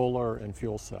on solar and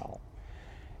fuel cell.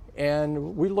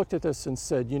 And we looked at this and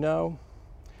said,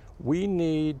 we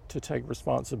need to take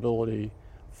responsibility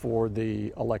for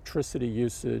the electricity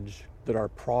usage that our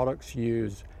products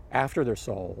use after they're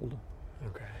sold.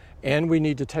 Okay. And we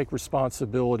need to take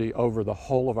responsibility over the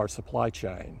whole of our supply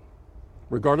chain,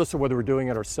 regardless of whether we're doing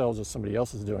it ourselves or somebody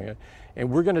else is doing it. And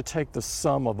we're going to take the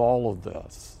sum of all of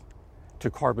this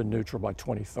to carbon neutral by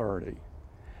 2030.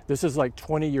 This is like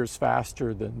 20 years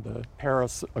faster than the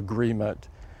Paris Agreement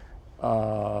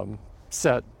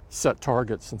set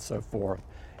targets and so forth.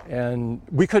 And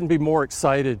we couldn't be more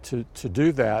excited to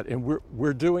do that. And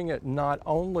we're doing it not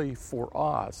only for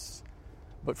us,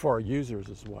 but for our users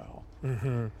as well.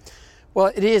 Mm-hmm. Well,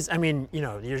 it is.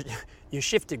 You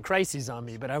shifted crises on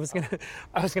me, but I was gonna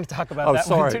talk about that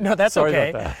sorry. one too. No, that's sorry okay.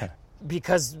 About that.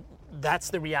 Because that's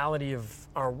the reality of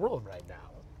our world right now.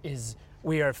 Is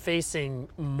we are facing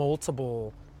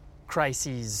multiple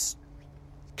crises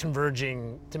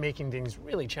converging to making things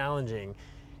really challenging,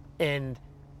 and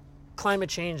climate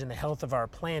change and the health of our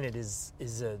planet is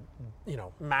a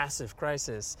massive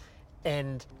crisis.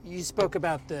 And you spoke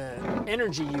about the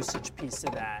energy usage piece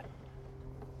of that,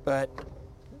 but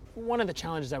one of the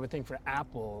challenges I would think for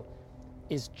Apple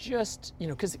is just,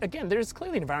 because again, there's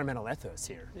clearly an environmental ethos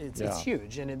here. It's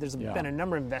huge, and there's been a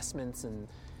number of investments and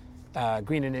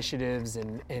green initiatives,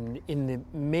 and in the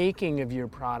making of your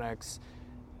products,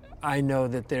 I know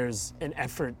that there's an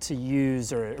effort to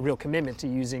use, or a real commitment to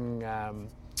using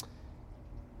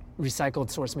recycled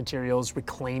source materials,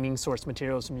 reclaiming source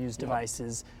materials from used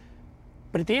devices.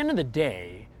 But at the end of the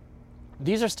day,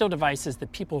 these are still devices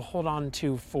that people hold on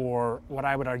to for what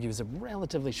I would argue is a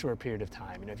relatively short period of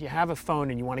time. If you have a phone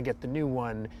and you want to get the new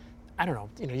one, I don't know,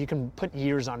 you can put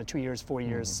years on it, 2 years, 4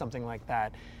 years, something like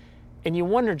that. And you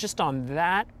wonder just on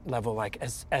that level, like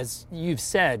as you've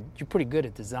said, you're pretty good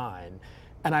at design.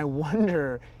 And I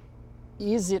wonder,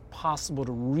 is it possible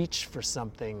to reach for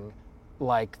something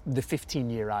like the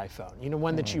 15-year iPhone? You know,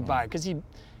 one that you buy, because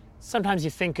sometimes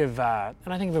you think of, and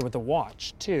I think of it with the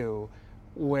watch too,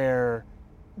 where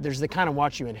there's the kind of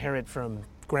watch you inherit from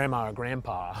grandma or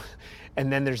grandpa,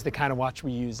 and then there's the kind of watch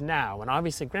we use now. And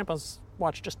obviously grandpa's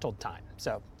watch just told time,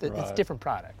 so it's a different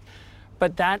product.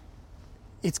 But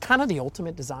it's kind of the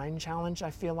ultimate design challenge,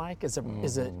 I feel like, is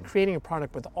creating a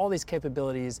product with all these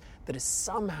capabilities that is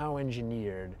somehow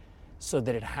engineered so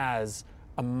that it has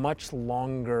a much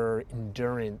longer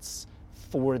endurance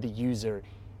for the user.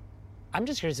 I'm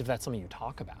just curious if that's something you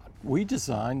talk about. We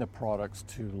design the products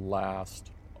to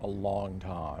last a long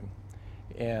time,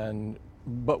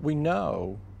 but we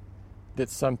know that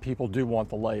some people do want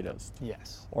the latest.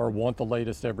 Yes. Or want the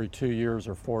latest every 2 years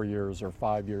or 4 years or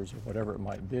 5 years or whatever it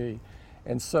might be.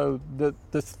 And so the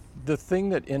thing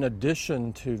that in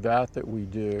addition to that we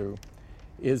do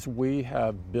is we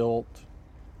have built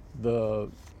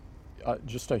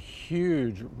just a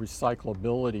huge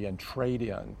recyclability and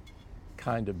trade-in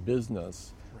kind of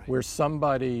business, where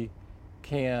somebody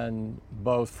can,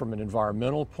 both from an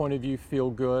environmental point of view, feel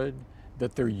good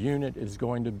that their unit is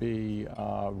going to be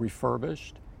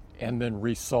refurbished and then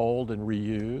resold and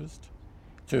reused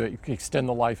to extend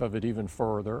the life of it even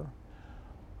further.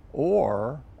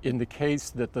 Or in the case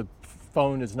that the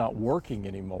phone is not working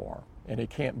anymore and it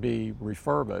can't be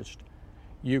refurbished,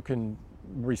 you can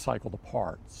recycle the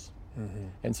parts.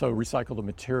 And so recycle the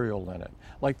material in it.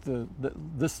 Like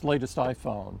this latest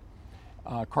iPhone,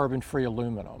 carbon-free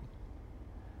aluminum,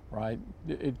 right?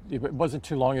 It wasn't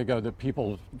too long ago that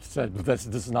people said this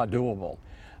is not doable.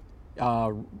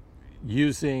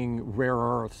 Using rare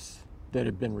earths that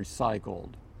have been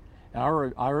recycled.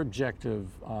 Our objective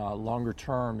longer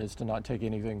term is to not take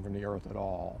anything from the earth at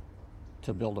all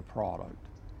to build a product.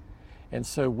 And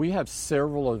so we have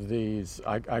several of these,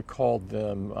 I called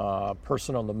them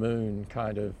person on the moon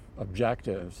kind of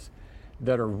objectives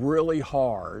that are really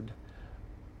hard,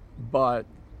 but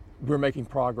we're making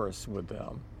progress with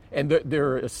them. And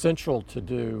they're essential to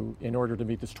do in order to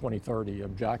meet this 2030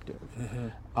 objective.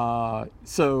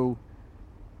 So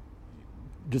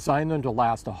design them to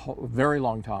last a very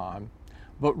long time,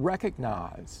 but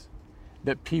recognize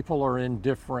that people are in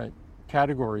different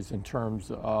categories in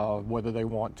terms of whether they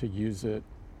want to use it,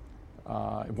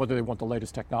 whether they want the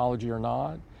latest technology or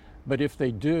not. But if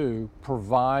they do,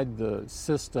 provide the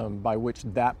system by which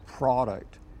that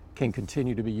product can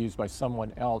continue to be used by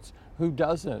someone else who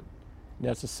doesn't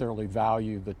necessarily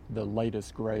value the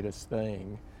latest, greatest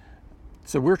thing.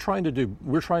 So we're trying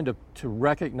to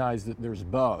recognize that there's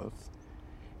both,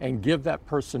 and give that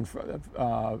person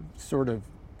sort of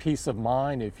peace of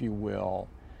mind, if you will,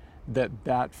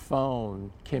 that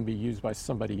phone can be used by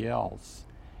somebody else,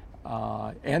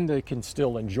 and they can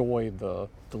still enjoy the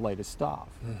latest stuff.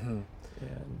 And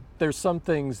there's some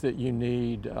things that you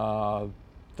need the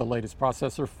latest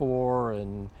processor for,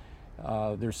 and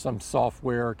there's some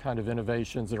software kind of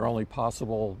innovations that are only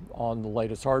possible on the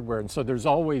latest hardware. And so there's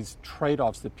always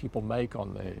trade-offs that people make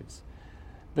on these.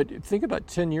 But think about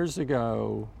 10 years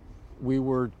ago, we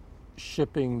were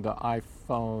shipping the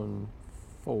iPhone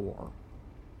 4.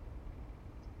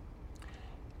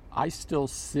 I still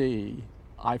see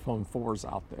iPhone 4s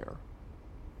out there,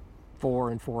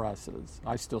 4 and 4Ss.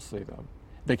 I still see them.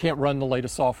 They can't run the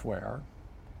latest software,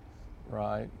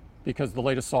 right? Because the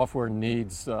latest software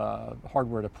needs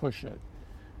hardware to push it.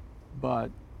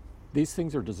 But these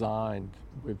things are designed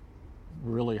with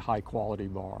really high quality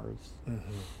bars.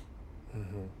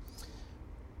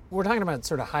 We're talking about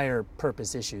sort of higher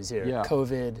purpose issues here. Yeah.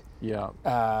 COVID,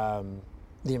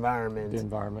 the environment. The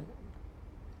environment.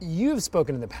 You've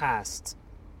spoken in the past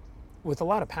with a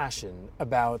lot of passion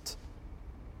about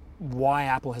why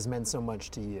Apple has meant so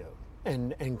much to you,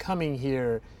 and coming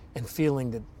here and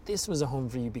feeling that this was a home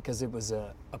for you because it was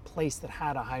a place that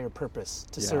had a higher purpose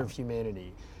to serve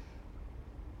humanity.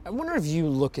 I wonder if you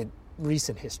look at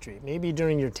recent history, maybe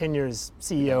during your tenure as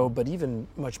CEO, but even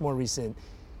much more recent,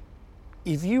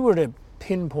 if you were to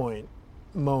pinpoint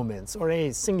moments or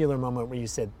a singular moment where you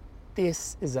said,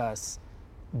 this is us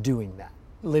doing that,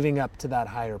 living up to that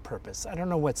higher purpose. I don't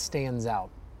know what stands out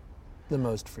the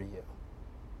most for you.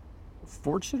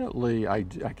 Fortunately, I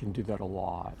can do that a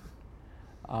lot.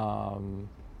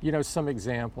 Some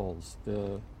examples,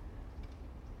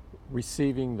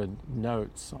 receiving the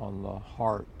notes on the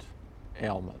heart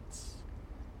ailments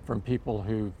from people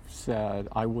who said,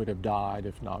 I would have died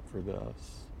if not for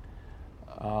this.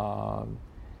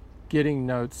 Getting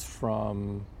notes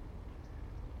from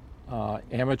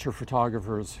amateur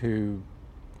photographers who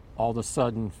all of a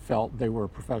sudden felt they were a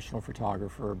professional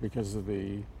photographer because of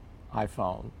the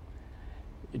iPhone.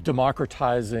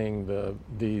 Democratizing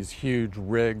these huge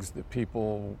rigs that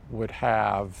people would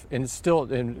have, and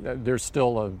there's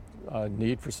still a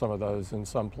need for some of those in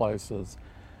some places,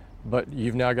 but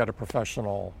you've now got a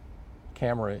professional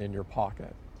camera in your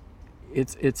pocket.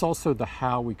 It's also the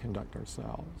how we conduct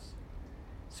ourselves.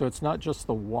 So it's not just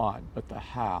the what, but the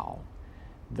how.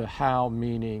 The how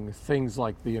meaning things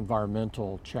like the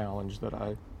environmental challenge that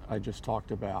I just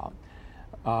talked about.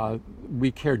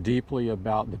 We care deeply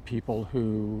about the people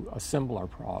who assemble our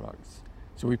products.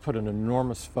 So we put an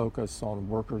enormous focus on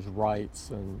workers' rights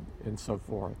and so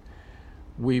forth.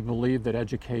 We believe that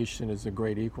education is a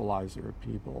great equalizer of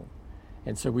people.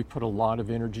 And so we put a lot of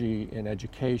energy in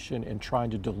education and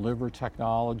trying to deliver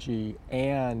technology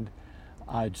and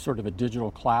sort of a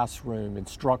digital classroom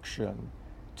instruction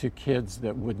to kids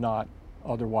that would not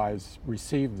otherwise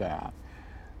receive that.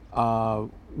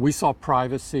 We saw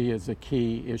privacy as a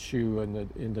key issue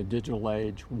in the digital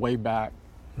age way back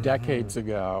decades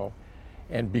ago,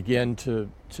 and begin to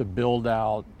build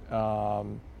out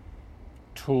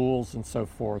tools and so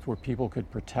forth where people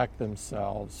could protect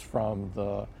themselves from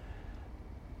the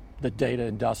data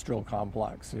industrial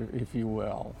complex, if you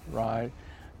will, right?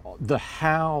 The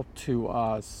how to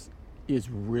us is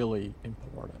really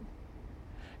important.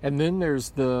 And then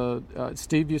there's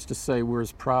Steve used to say we're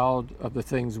as proud of the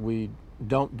things we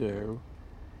don't do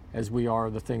as we are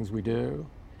the things we do.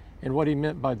 And what he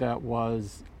meant by that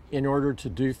was, in order to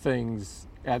do things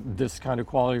at this kind of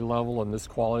quality level and this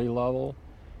quality level,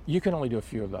 you can only do a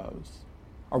few of those,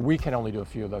 or we can only do a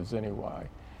few of those anyway.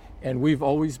 And we've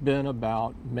always been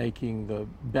about making the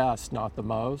best, not the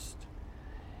most.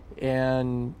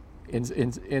 And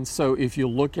so if you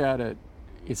look at it,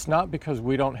 it's not because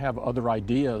we don't have other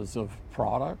ideas of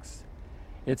products.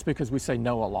 It's because we say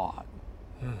no a lot.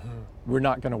 We're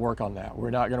not going to work on that.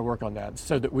 We're not going to work on that,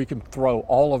 so that we can throw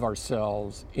all of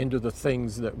ourselves into the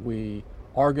things that we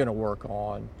are going to work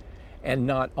on, and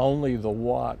not only the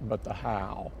what, but the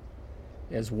how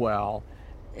as well,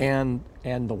 and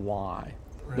the why.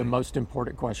 Right. The most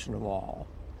important question of all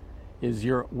is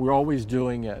we're always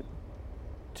doing it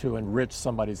to enrich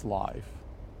somebody's life.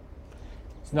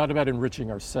 It's not about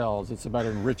enriching ourselves, it's about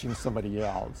enriching somebody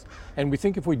else. And we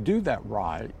think if we do that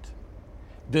right,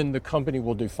 then the company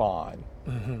will do fine.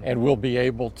 And we'll be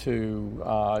able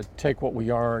to take what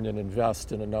we earn and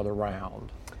invest in another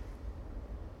round.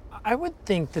 I would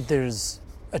think that there's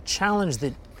a challenge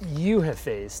that you have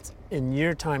faced in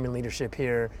your time in leadership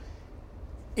here.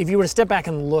 If you were to step back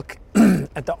and look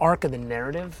at the arc of the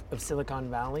narrative of Silicon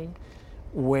Valley,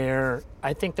 where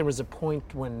I think there was a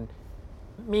point when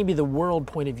maybe the world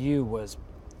point of view was,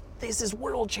 this is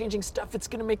world-changing stuff, it's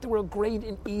going to make the world great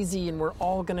and easy, and we're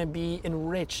all going to be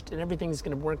enriched, and everything's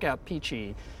going to work out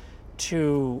peachy,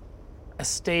 to a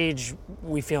stage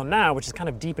we feel now, which is kind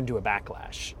of deep into a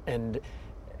backlash, and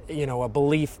a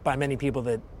belief by many people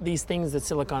that these things that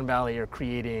Silicon Valley are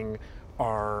creating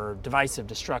are divisive,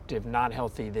 destructive, not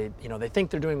healthy. They think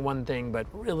they're doing one thing, but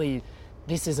really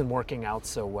this isn't working out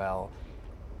so well,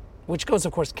 which goes,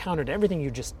 of course, counter to everything you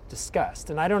just discussed.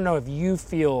 And I don't know if you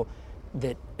feel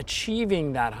that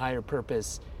achieving that higher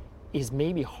purpose is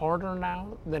maybe harder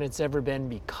now than it's ever been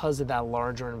because of that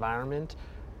larger environment,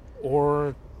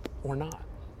 or not.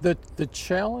 The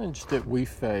challenge that we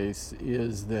face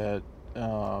is that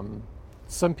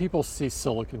some people see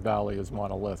Silicon Valley as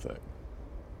monolithic.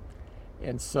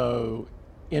 And so,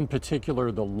 in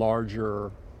particular, the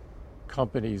larger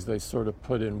companies, they sort of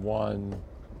put in one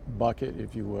bucket,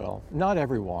 if you will. Not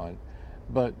everyone,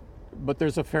 but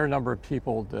there's a fair number of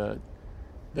people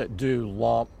that do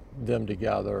lump them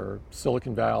together.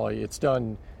 Silicon Valley, it's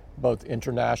done both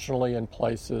internationally in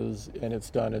places, and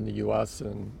it's done in the U.S.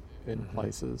 and in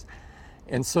places.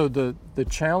 And so the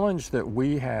challenge that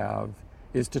we have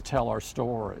is to tell our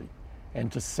story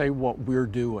and to say what we're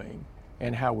doing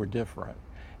and how we're different.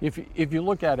 If you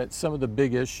look at it, some of the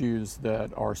big issues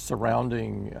that are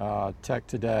surrounding tech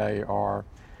today are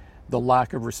the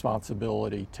lack of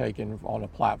responsibility taken on a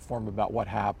platform about what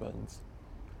happens.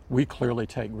 We clearly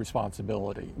take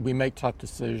responsibility. We make tough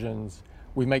decisions.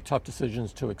 We make tough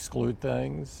decisions to exclude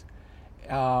things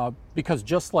because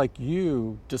just like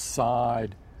you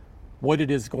decide what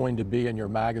it is going to be in your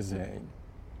magazine,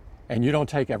 and you don't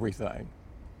take everything,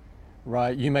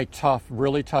 right? You make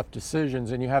really tough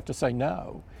decisions, and you have to say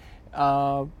no.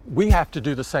 We have to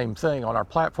do the same thing on our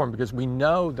platform because we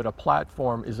know that a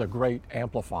platform is a great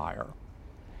amplifier.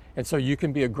 And so you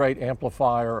can be a great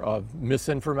amplifier of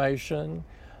misinformation,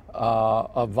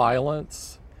 of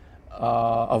violence,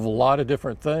 of a lot of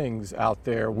different things out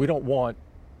there. We don't want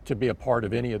to be a part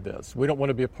of any of this. We don't want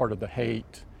to be a part of the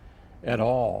hate at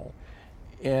all.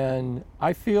 And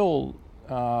I feel,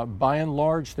 by and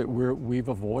large, that we've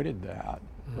avoided that,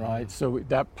 right? So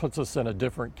that puts us in a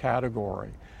different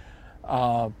category.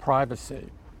 Privacy,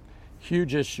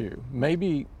 huge issue.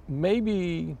 Maybe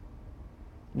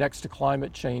next to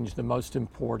climate change, the most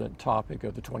important topic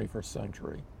of the 21st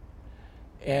century.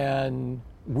 And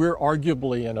we're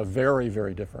arguably in a very,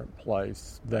 very different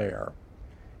place there.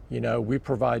 We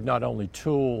provide not only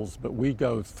tools, but we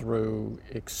go through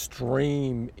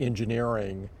extreme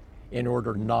engineering in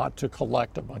order not to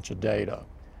collect a bunch of data,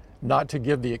 not to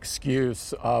give the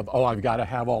excuse of, oh, I've got to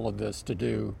have all of this to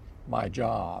do my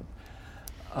job.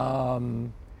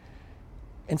 And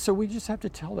so we just have to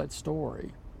tell that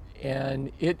story.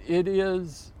 And it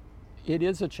is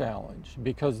a challenge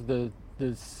because the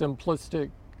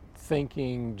simplistic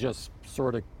thinking just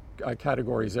sort of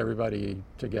categories everybody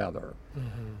together.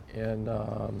 And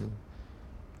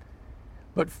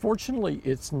but fortunately,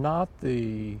 it's not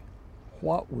the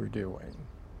what we're doing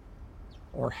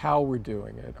or how we're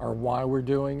doing it or why we're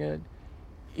doing it.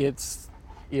 It's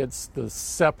the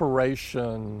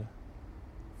separation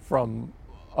from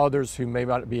others who may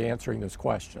not be answering those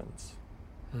questions.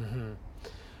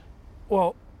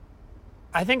 Well,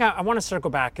 I think I want to circle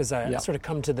back as I sort of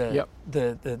come to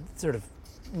the sort of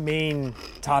main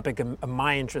topic of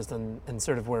my interest and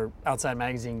sort of where Outside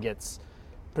Magazine gets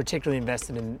particularly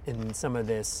invested in some of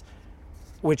this,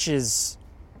 which is,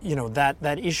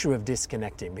 that issue of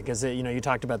disconnecting. Because, you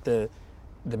talked about the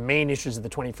main issues of the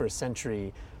 21st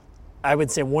century. I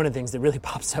would say one of the things that really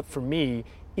pops up for me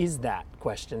is that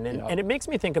question. And it makes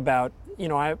me think about,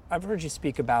 I've heard you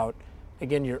speak about,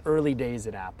 again, your early days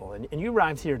at Apple. And you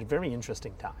arrived here at a very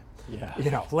interesting time.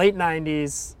 Yeah. Late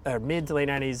 90s, or mid to late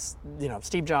 90s,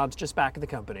 Steve Jobs just back at the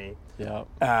company.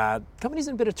 Yeah. Company's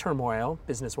in a bit of turmoil,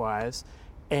 business-wise,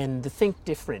 and the Think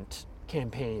Different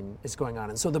campaign is going on.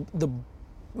 And so the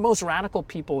most radical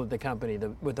people at the company,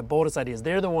 with the boldest ideas,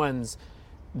 they're the ones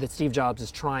that Steve Jobs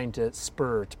is trying to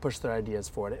spur to push their ideas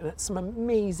forward. And some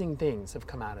amazing things have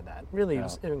come out of that. Really, it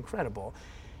was incredible.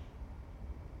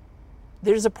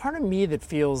 There's a part of me that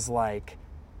feels like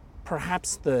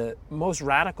perhaps the most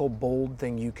radical, bold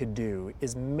thing you could do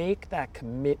is make that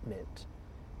commitment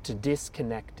to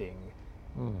disconnecting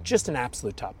just an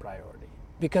absolute top priority.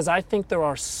 Because I think there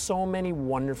are so many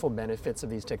wonderful benefits of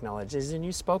these technologies, and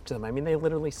you spoke to them. I mean, they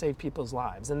literally save people's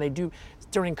lives. And they do,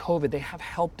 during COVID, they have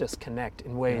helped us connect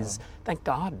in ways, thank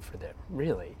God for them,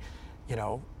 really.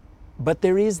 But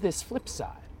there is this flip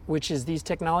side, which is these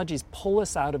technologies pull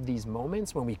us out of these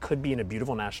moments when we could be in a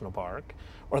beautiful national park,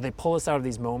 or they pull us out of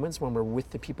these moments when we're with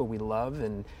the people we love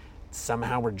and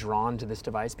somehow we're drawn to this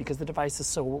device because the device is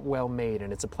so well made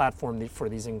and it's a platform for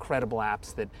these incredible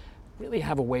apps that really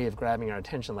have a way of grabbing our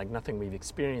attention like nothing we've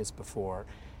experienced before.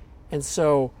 And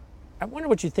so I wonder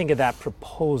what you think of that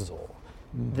proposal,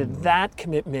 that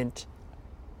commitment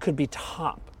could be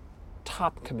top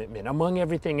commitment among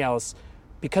everything else,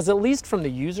 because at least from the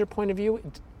user point of view,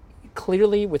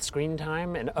 clearly with screen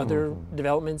time and other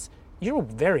developments, you're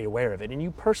very aware of it, and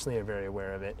you personally are very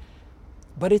aware of it.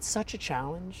 But it's such a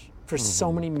challenge for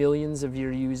so many millions of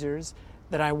your users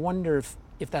that I wonder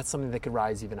if that's something that could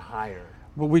rise even higher.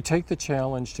 Well, we take the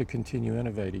challenge to continue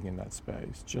innovating in that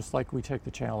space, just like we take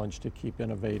the challenge to keep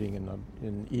innovating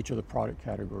in each of the product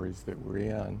categories that we're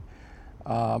in.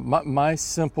 My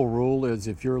simple rule is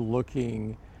if you're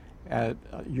looking at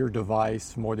your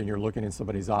device more than you're looking in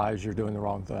somebody's eyes, you're doing the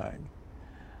wrong thing.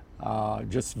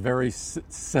 Just very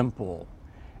simple.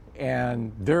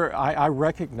 And I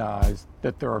recognize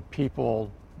that there are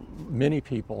many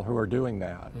people who are doing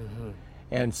that.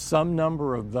 And some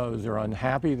number of those are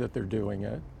unhappy that they're doing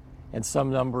it, and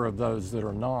some number of those that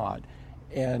are not.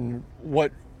 And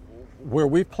where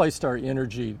we've placed our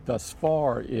energy thus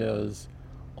far is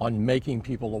on making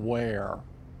people aware,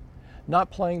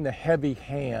 not playing the heavy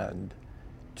hand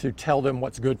to tell them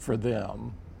what's good for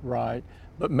them, right?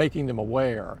 But making them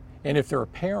aware. And if they're a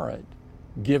parent,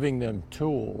 giving them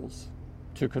tools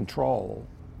to control.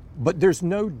 But there's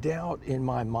no doubt in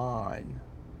my mind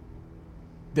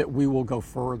that we will go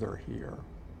further here,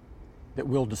 that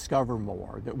we'll discover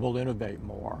more, that we'll innovate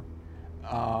more.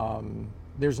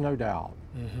 There's no doubt.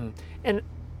 And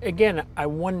again, I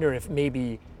wonder if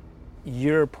maybe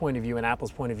your point of view and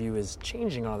Apple's point of view is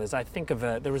changing all this. I think of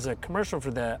there was a commercial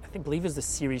for I believe it was the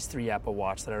Series 3 Apple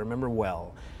Watch that I remember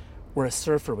well, where a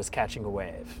surfer was catching a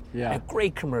wave. Yeah. A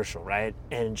great commercial, right?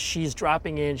 And she's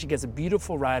dropping in, she gets a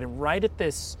beautiful ride, and right at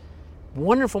this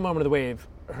wonderful moment of the wave,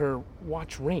 her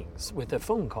watch rings with a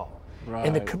phone call. Right.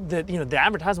 And the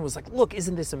advertisement was like, look,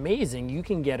 isn't this amazing? You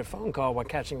can get a phone call while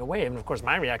catching a wave. And of course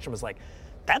my reaction was like,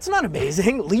 that's not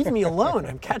amazing. Leave me alone.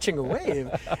 I'm catching a wave.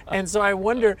 And so I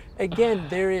wonder, again,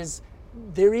 there is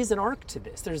an arc to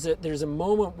this. There's a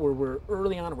moment where we're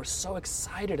early on, we're so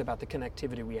excited about the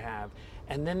connectivity we have.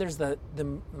 And then there's the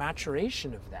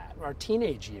maturation of that. Our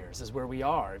teenage years is where we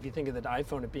are. If you think of the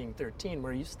iPhone at being 13,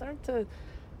 where you start to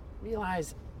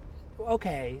realize,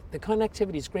 okay, the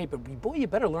connectivity is great, but boy, you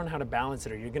better learn how to balance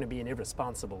it or you're going to be an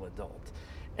irresponsible adult.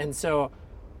 And so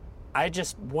I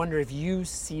just wonder if you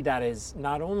see that as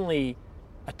not only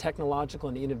a technological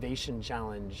and innovation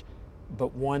challenge,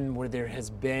 but one where there has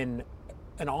been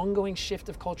an ongoing shift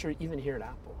of culture even here at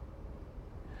Apple.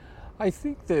 I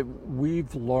think that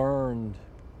we've learned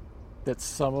that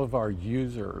some of our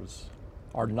users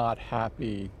are not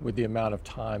happy with the amount of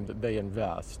time that they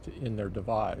invest in their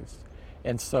device.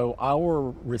 And so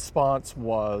our response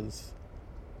was,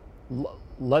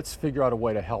 let's figure out a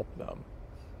way to help them.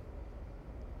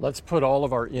 Let's put all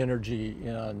of our energy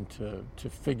into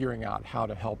figuring out how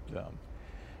to help them.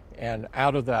 And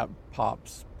out of that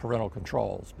pops parental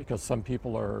controls, because some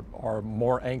people are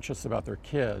more anxious about their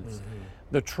kids. Mm-hmm.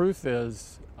 The truth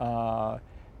is,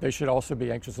 they should also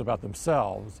be anxious about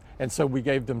themselves. And so we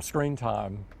gave them screen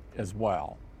time as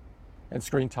well. And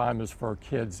screen time is for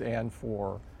kids and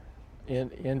for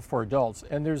adults.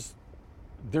 And there's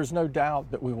no doubt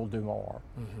that we will do more.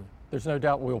 Mm-hmm. There's no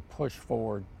doubt we'll push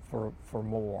forward for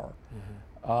more.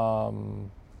 Mm-hmm.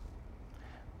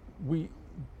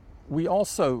 We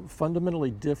also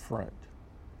fundamentally different.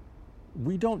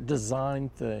 We don't design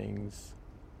things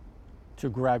to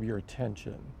grab your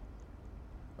attention.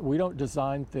 We don't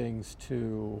design things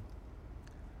to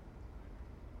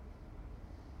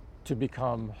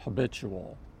become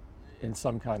habitual in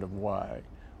some kind of way.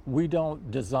 We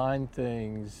don't design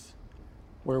things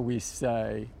where we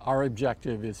say our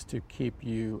objective is to keep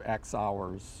you X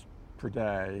hours per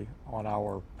day on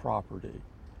our property.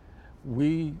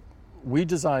 We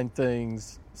design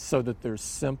things so that they're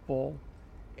simple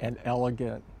and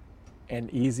elegant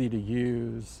and easy to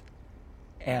use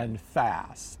and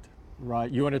fast,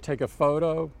 right? You want to take a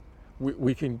photo?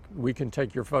 We can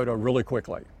take your photo really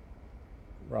quickly,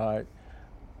 right?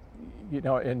 You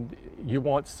know, and you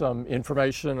want some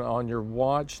information on your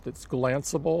watch that's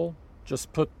glanceable,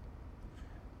 just put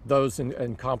those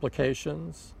in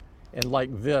complications, and like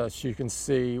this, you can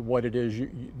see what it is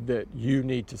that you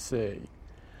need to see.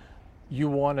 You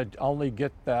want to only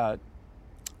get that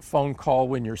phone call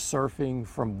when you're surfing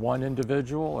from one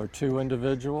individual or two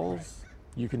individuals, right.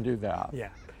 You can do that. Yeah.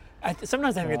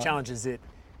 Sometimes I think the challenge is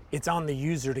it's on the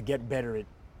user to get better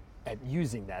at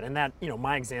using that. And that,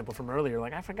 my example from earlier,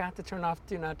 like I forgot to turn off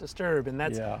Do Not Disturb. And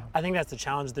I think that's the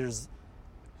challenge.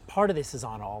 Part of this is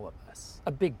on all of us,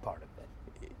 a big part of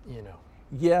it,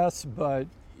 Yes, but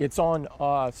it's on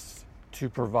us to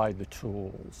provide the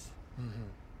tools.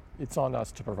 Mm-hmm. It's on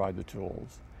us to provide the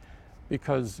tools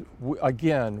because,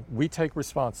 we take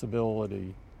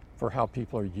responsibility for how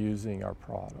people are using our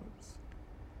products.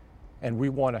 And we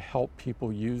want to help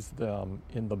people use them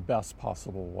in the best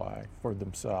possible way for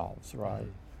themselves, right?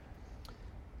 Mm-hmm.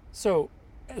 So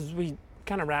as we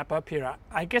kind of wrap up here,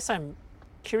 I guess I'm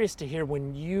curious to hear,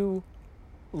 when you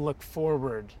look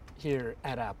forward here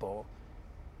at Apple,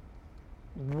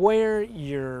 where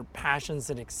your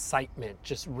passions and excitement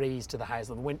just raise to the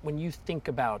highest level. When you think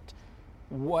about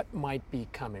what might be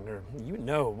coming, or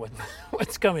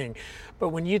what's coming, but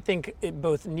when you think it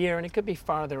both near and it could be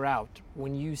farther out,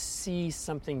 when you see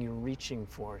something you're reaching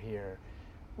for here,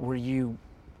 where you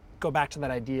go back to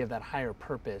that idea of that higher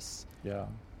purpose,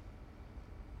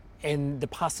 and the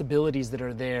possibilities that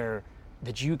are there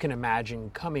that you can imagine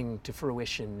coming to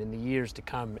fruition in the years to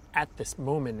come at this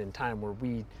moment in time where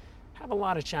we have a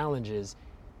lot of challenges.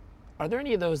 Are there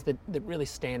any of those that really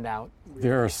stand out?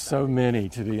 There are so many,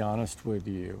 to be honest with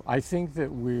you. I think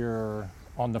that we're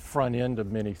on the front end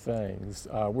of many things.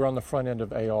 We're on the front end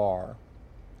of AR.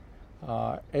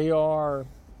 AR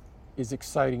is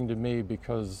exciting to me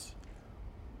because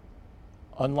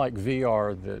unlike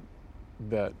VR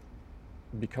that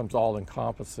becomes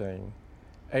all-encompassing,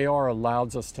 AR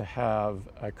allows us to have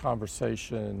a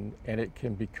conversation, and it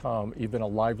can become even a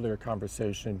livelier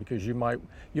conversation because you might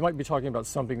be talking about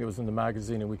something that was in the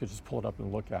magazine and we could just pull it up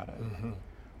and look at it, mm-hmm.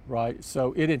 right?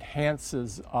 So it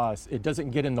enhances us. It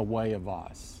doesn't get in the way of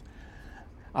us.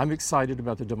 I'm excited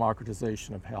about the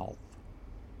democratization of health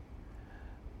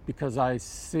because I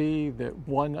see that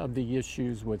one of the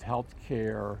issues with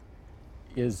healthcare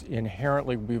is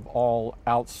inherently we've all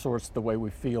outsourced the way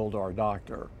we feel to our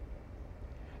doctor.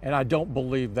 And I don't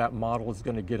believe that model is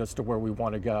going to get us to where we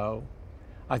want to go.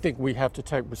 I think we have to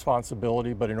take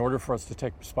responsibility, but in order for us to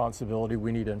take responsibility,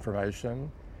 we need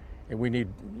information, and we need,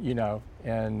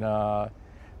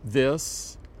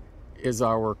 This is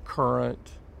our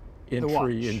current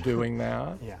entry in doing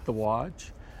that, Yeah. the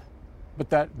watch. But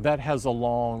that has a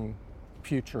long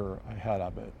future ahead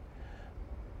of it.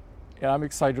 And I'm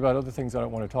excited about other things I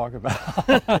don't want to talk about.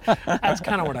 That's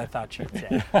kind of what I thought you'd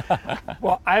say.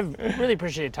 Well, I've really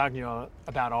appreciated talking to you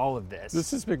about all of this.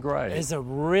 This has been great. It's a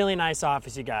really nice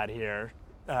office you got here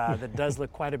that does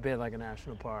look quite a bit like a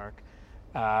national park.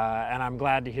 And I'm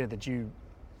glad to hear that you,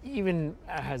 even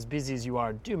as busy as you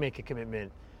are, do make a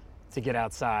commitment to get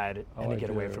outside and to I get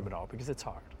away do. from it all, because it's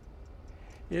hard.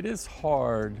 It is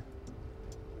hard,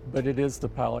 but it is the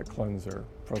palate cleanser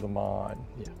for the mind.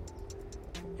 Yeah.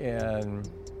 And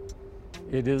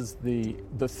it is the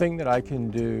thing that I can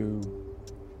do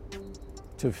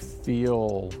to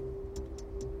feel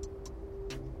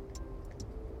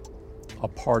a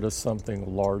part of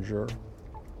something larger.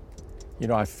 You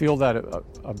know, I feel that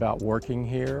about working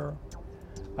here.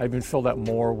 I even feel that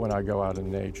more when I go out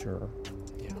in nature.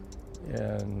 Yeah.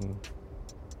 And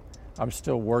I'm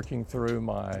still working through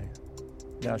my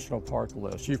national park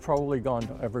list. You've probably gone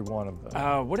to every one of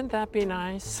them. Wouldn't that be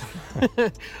nice?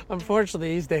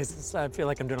 Unfortunately, these days I feel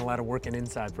like I'm doing a lot of working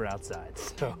inside for outside.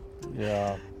 So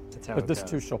Yeah. that's how But it this goes.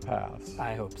 too shall pass.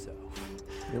 I hope so.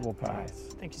 It will All right. pass.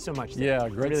 Thank you so much. Dave. Yeah,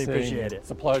 great Really seeing appreciate you. it.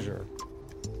 It's a pleasure.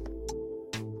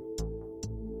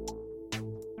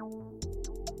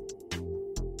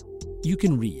 You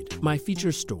can read my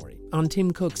feature story on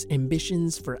Tim Cook's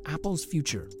ambitions for Apple's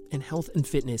future in health and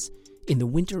fitness in the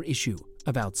winter issue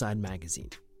of Outside Magazine,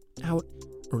 out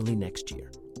early next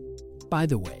year. By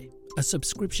the way, a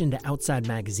subscription to Outside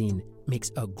Magazine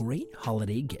makes a great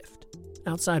holiday gift.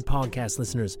 Outside Podcast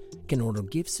listeners can order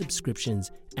gift subscriptions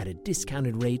at a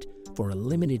discounted rate for a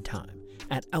limited time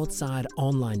at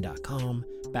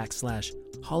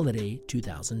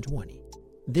outsideonline.com/holiday2020.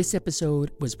 This episode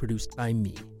was produced by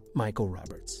me, Michael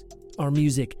Roberts. Our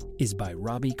music is by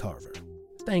Robbie Carver.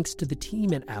 Thanks to the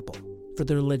team at Apple for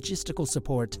their logistical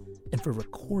support and for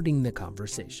recording the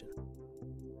conversation.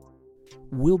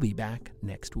 We'll be back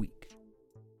next week.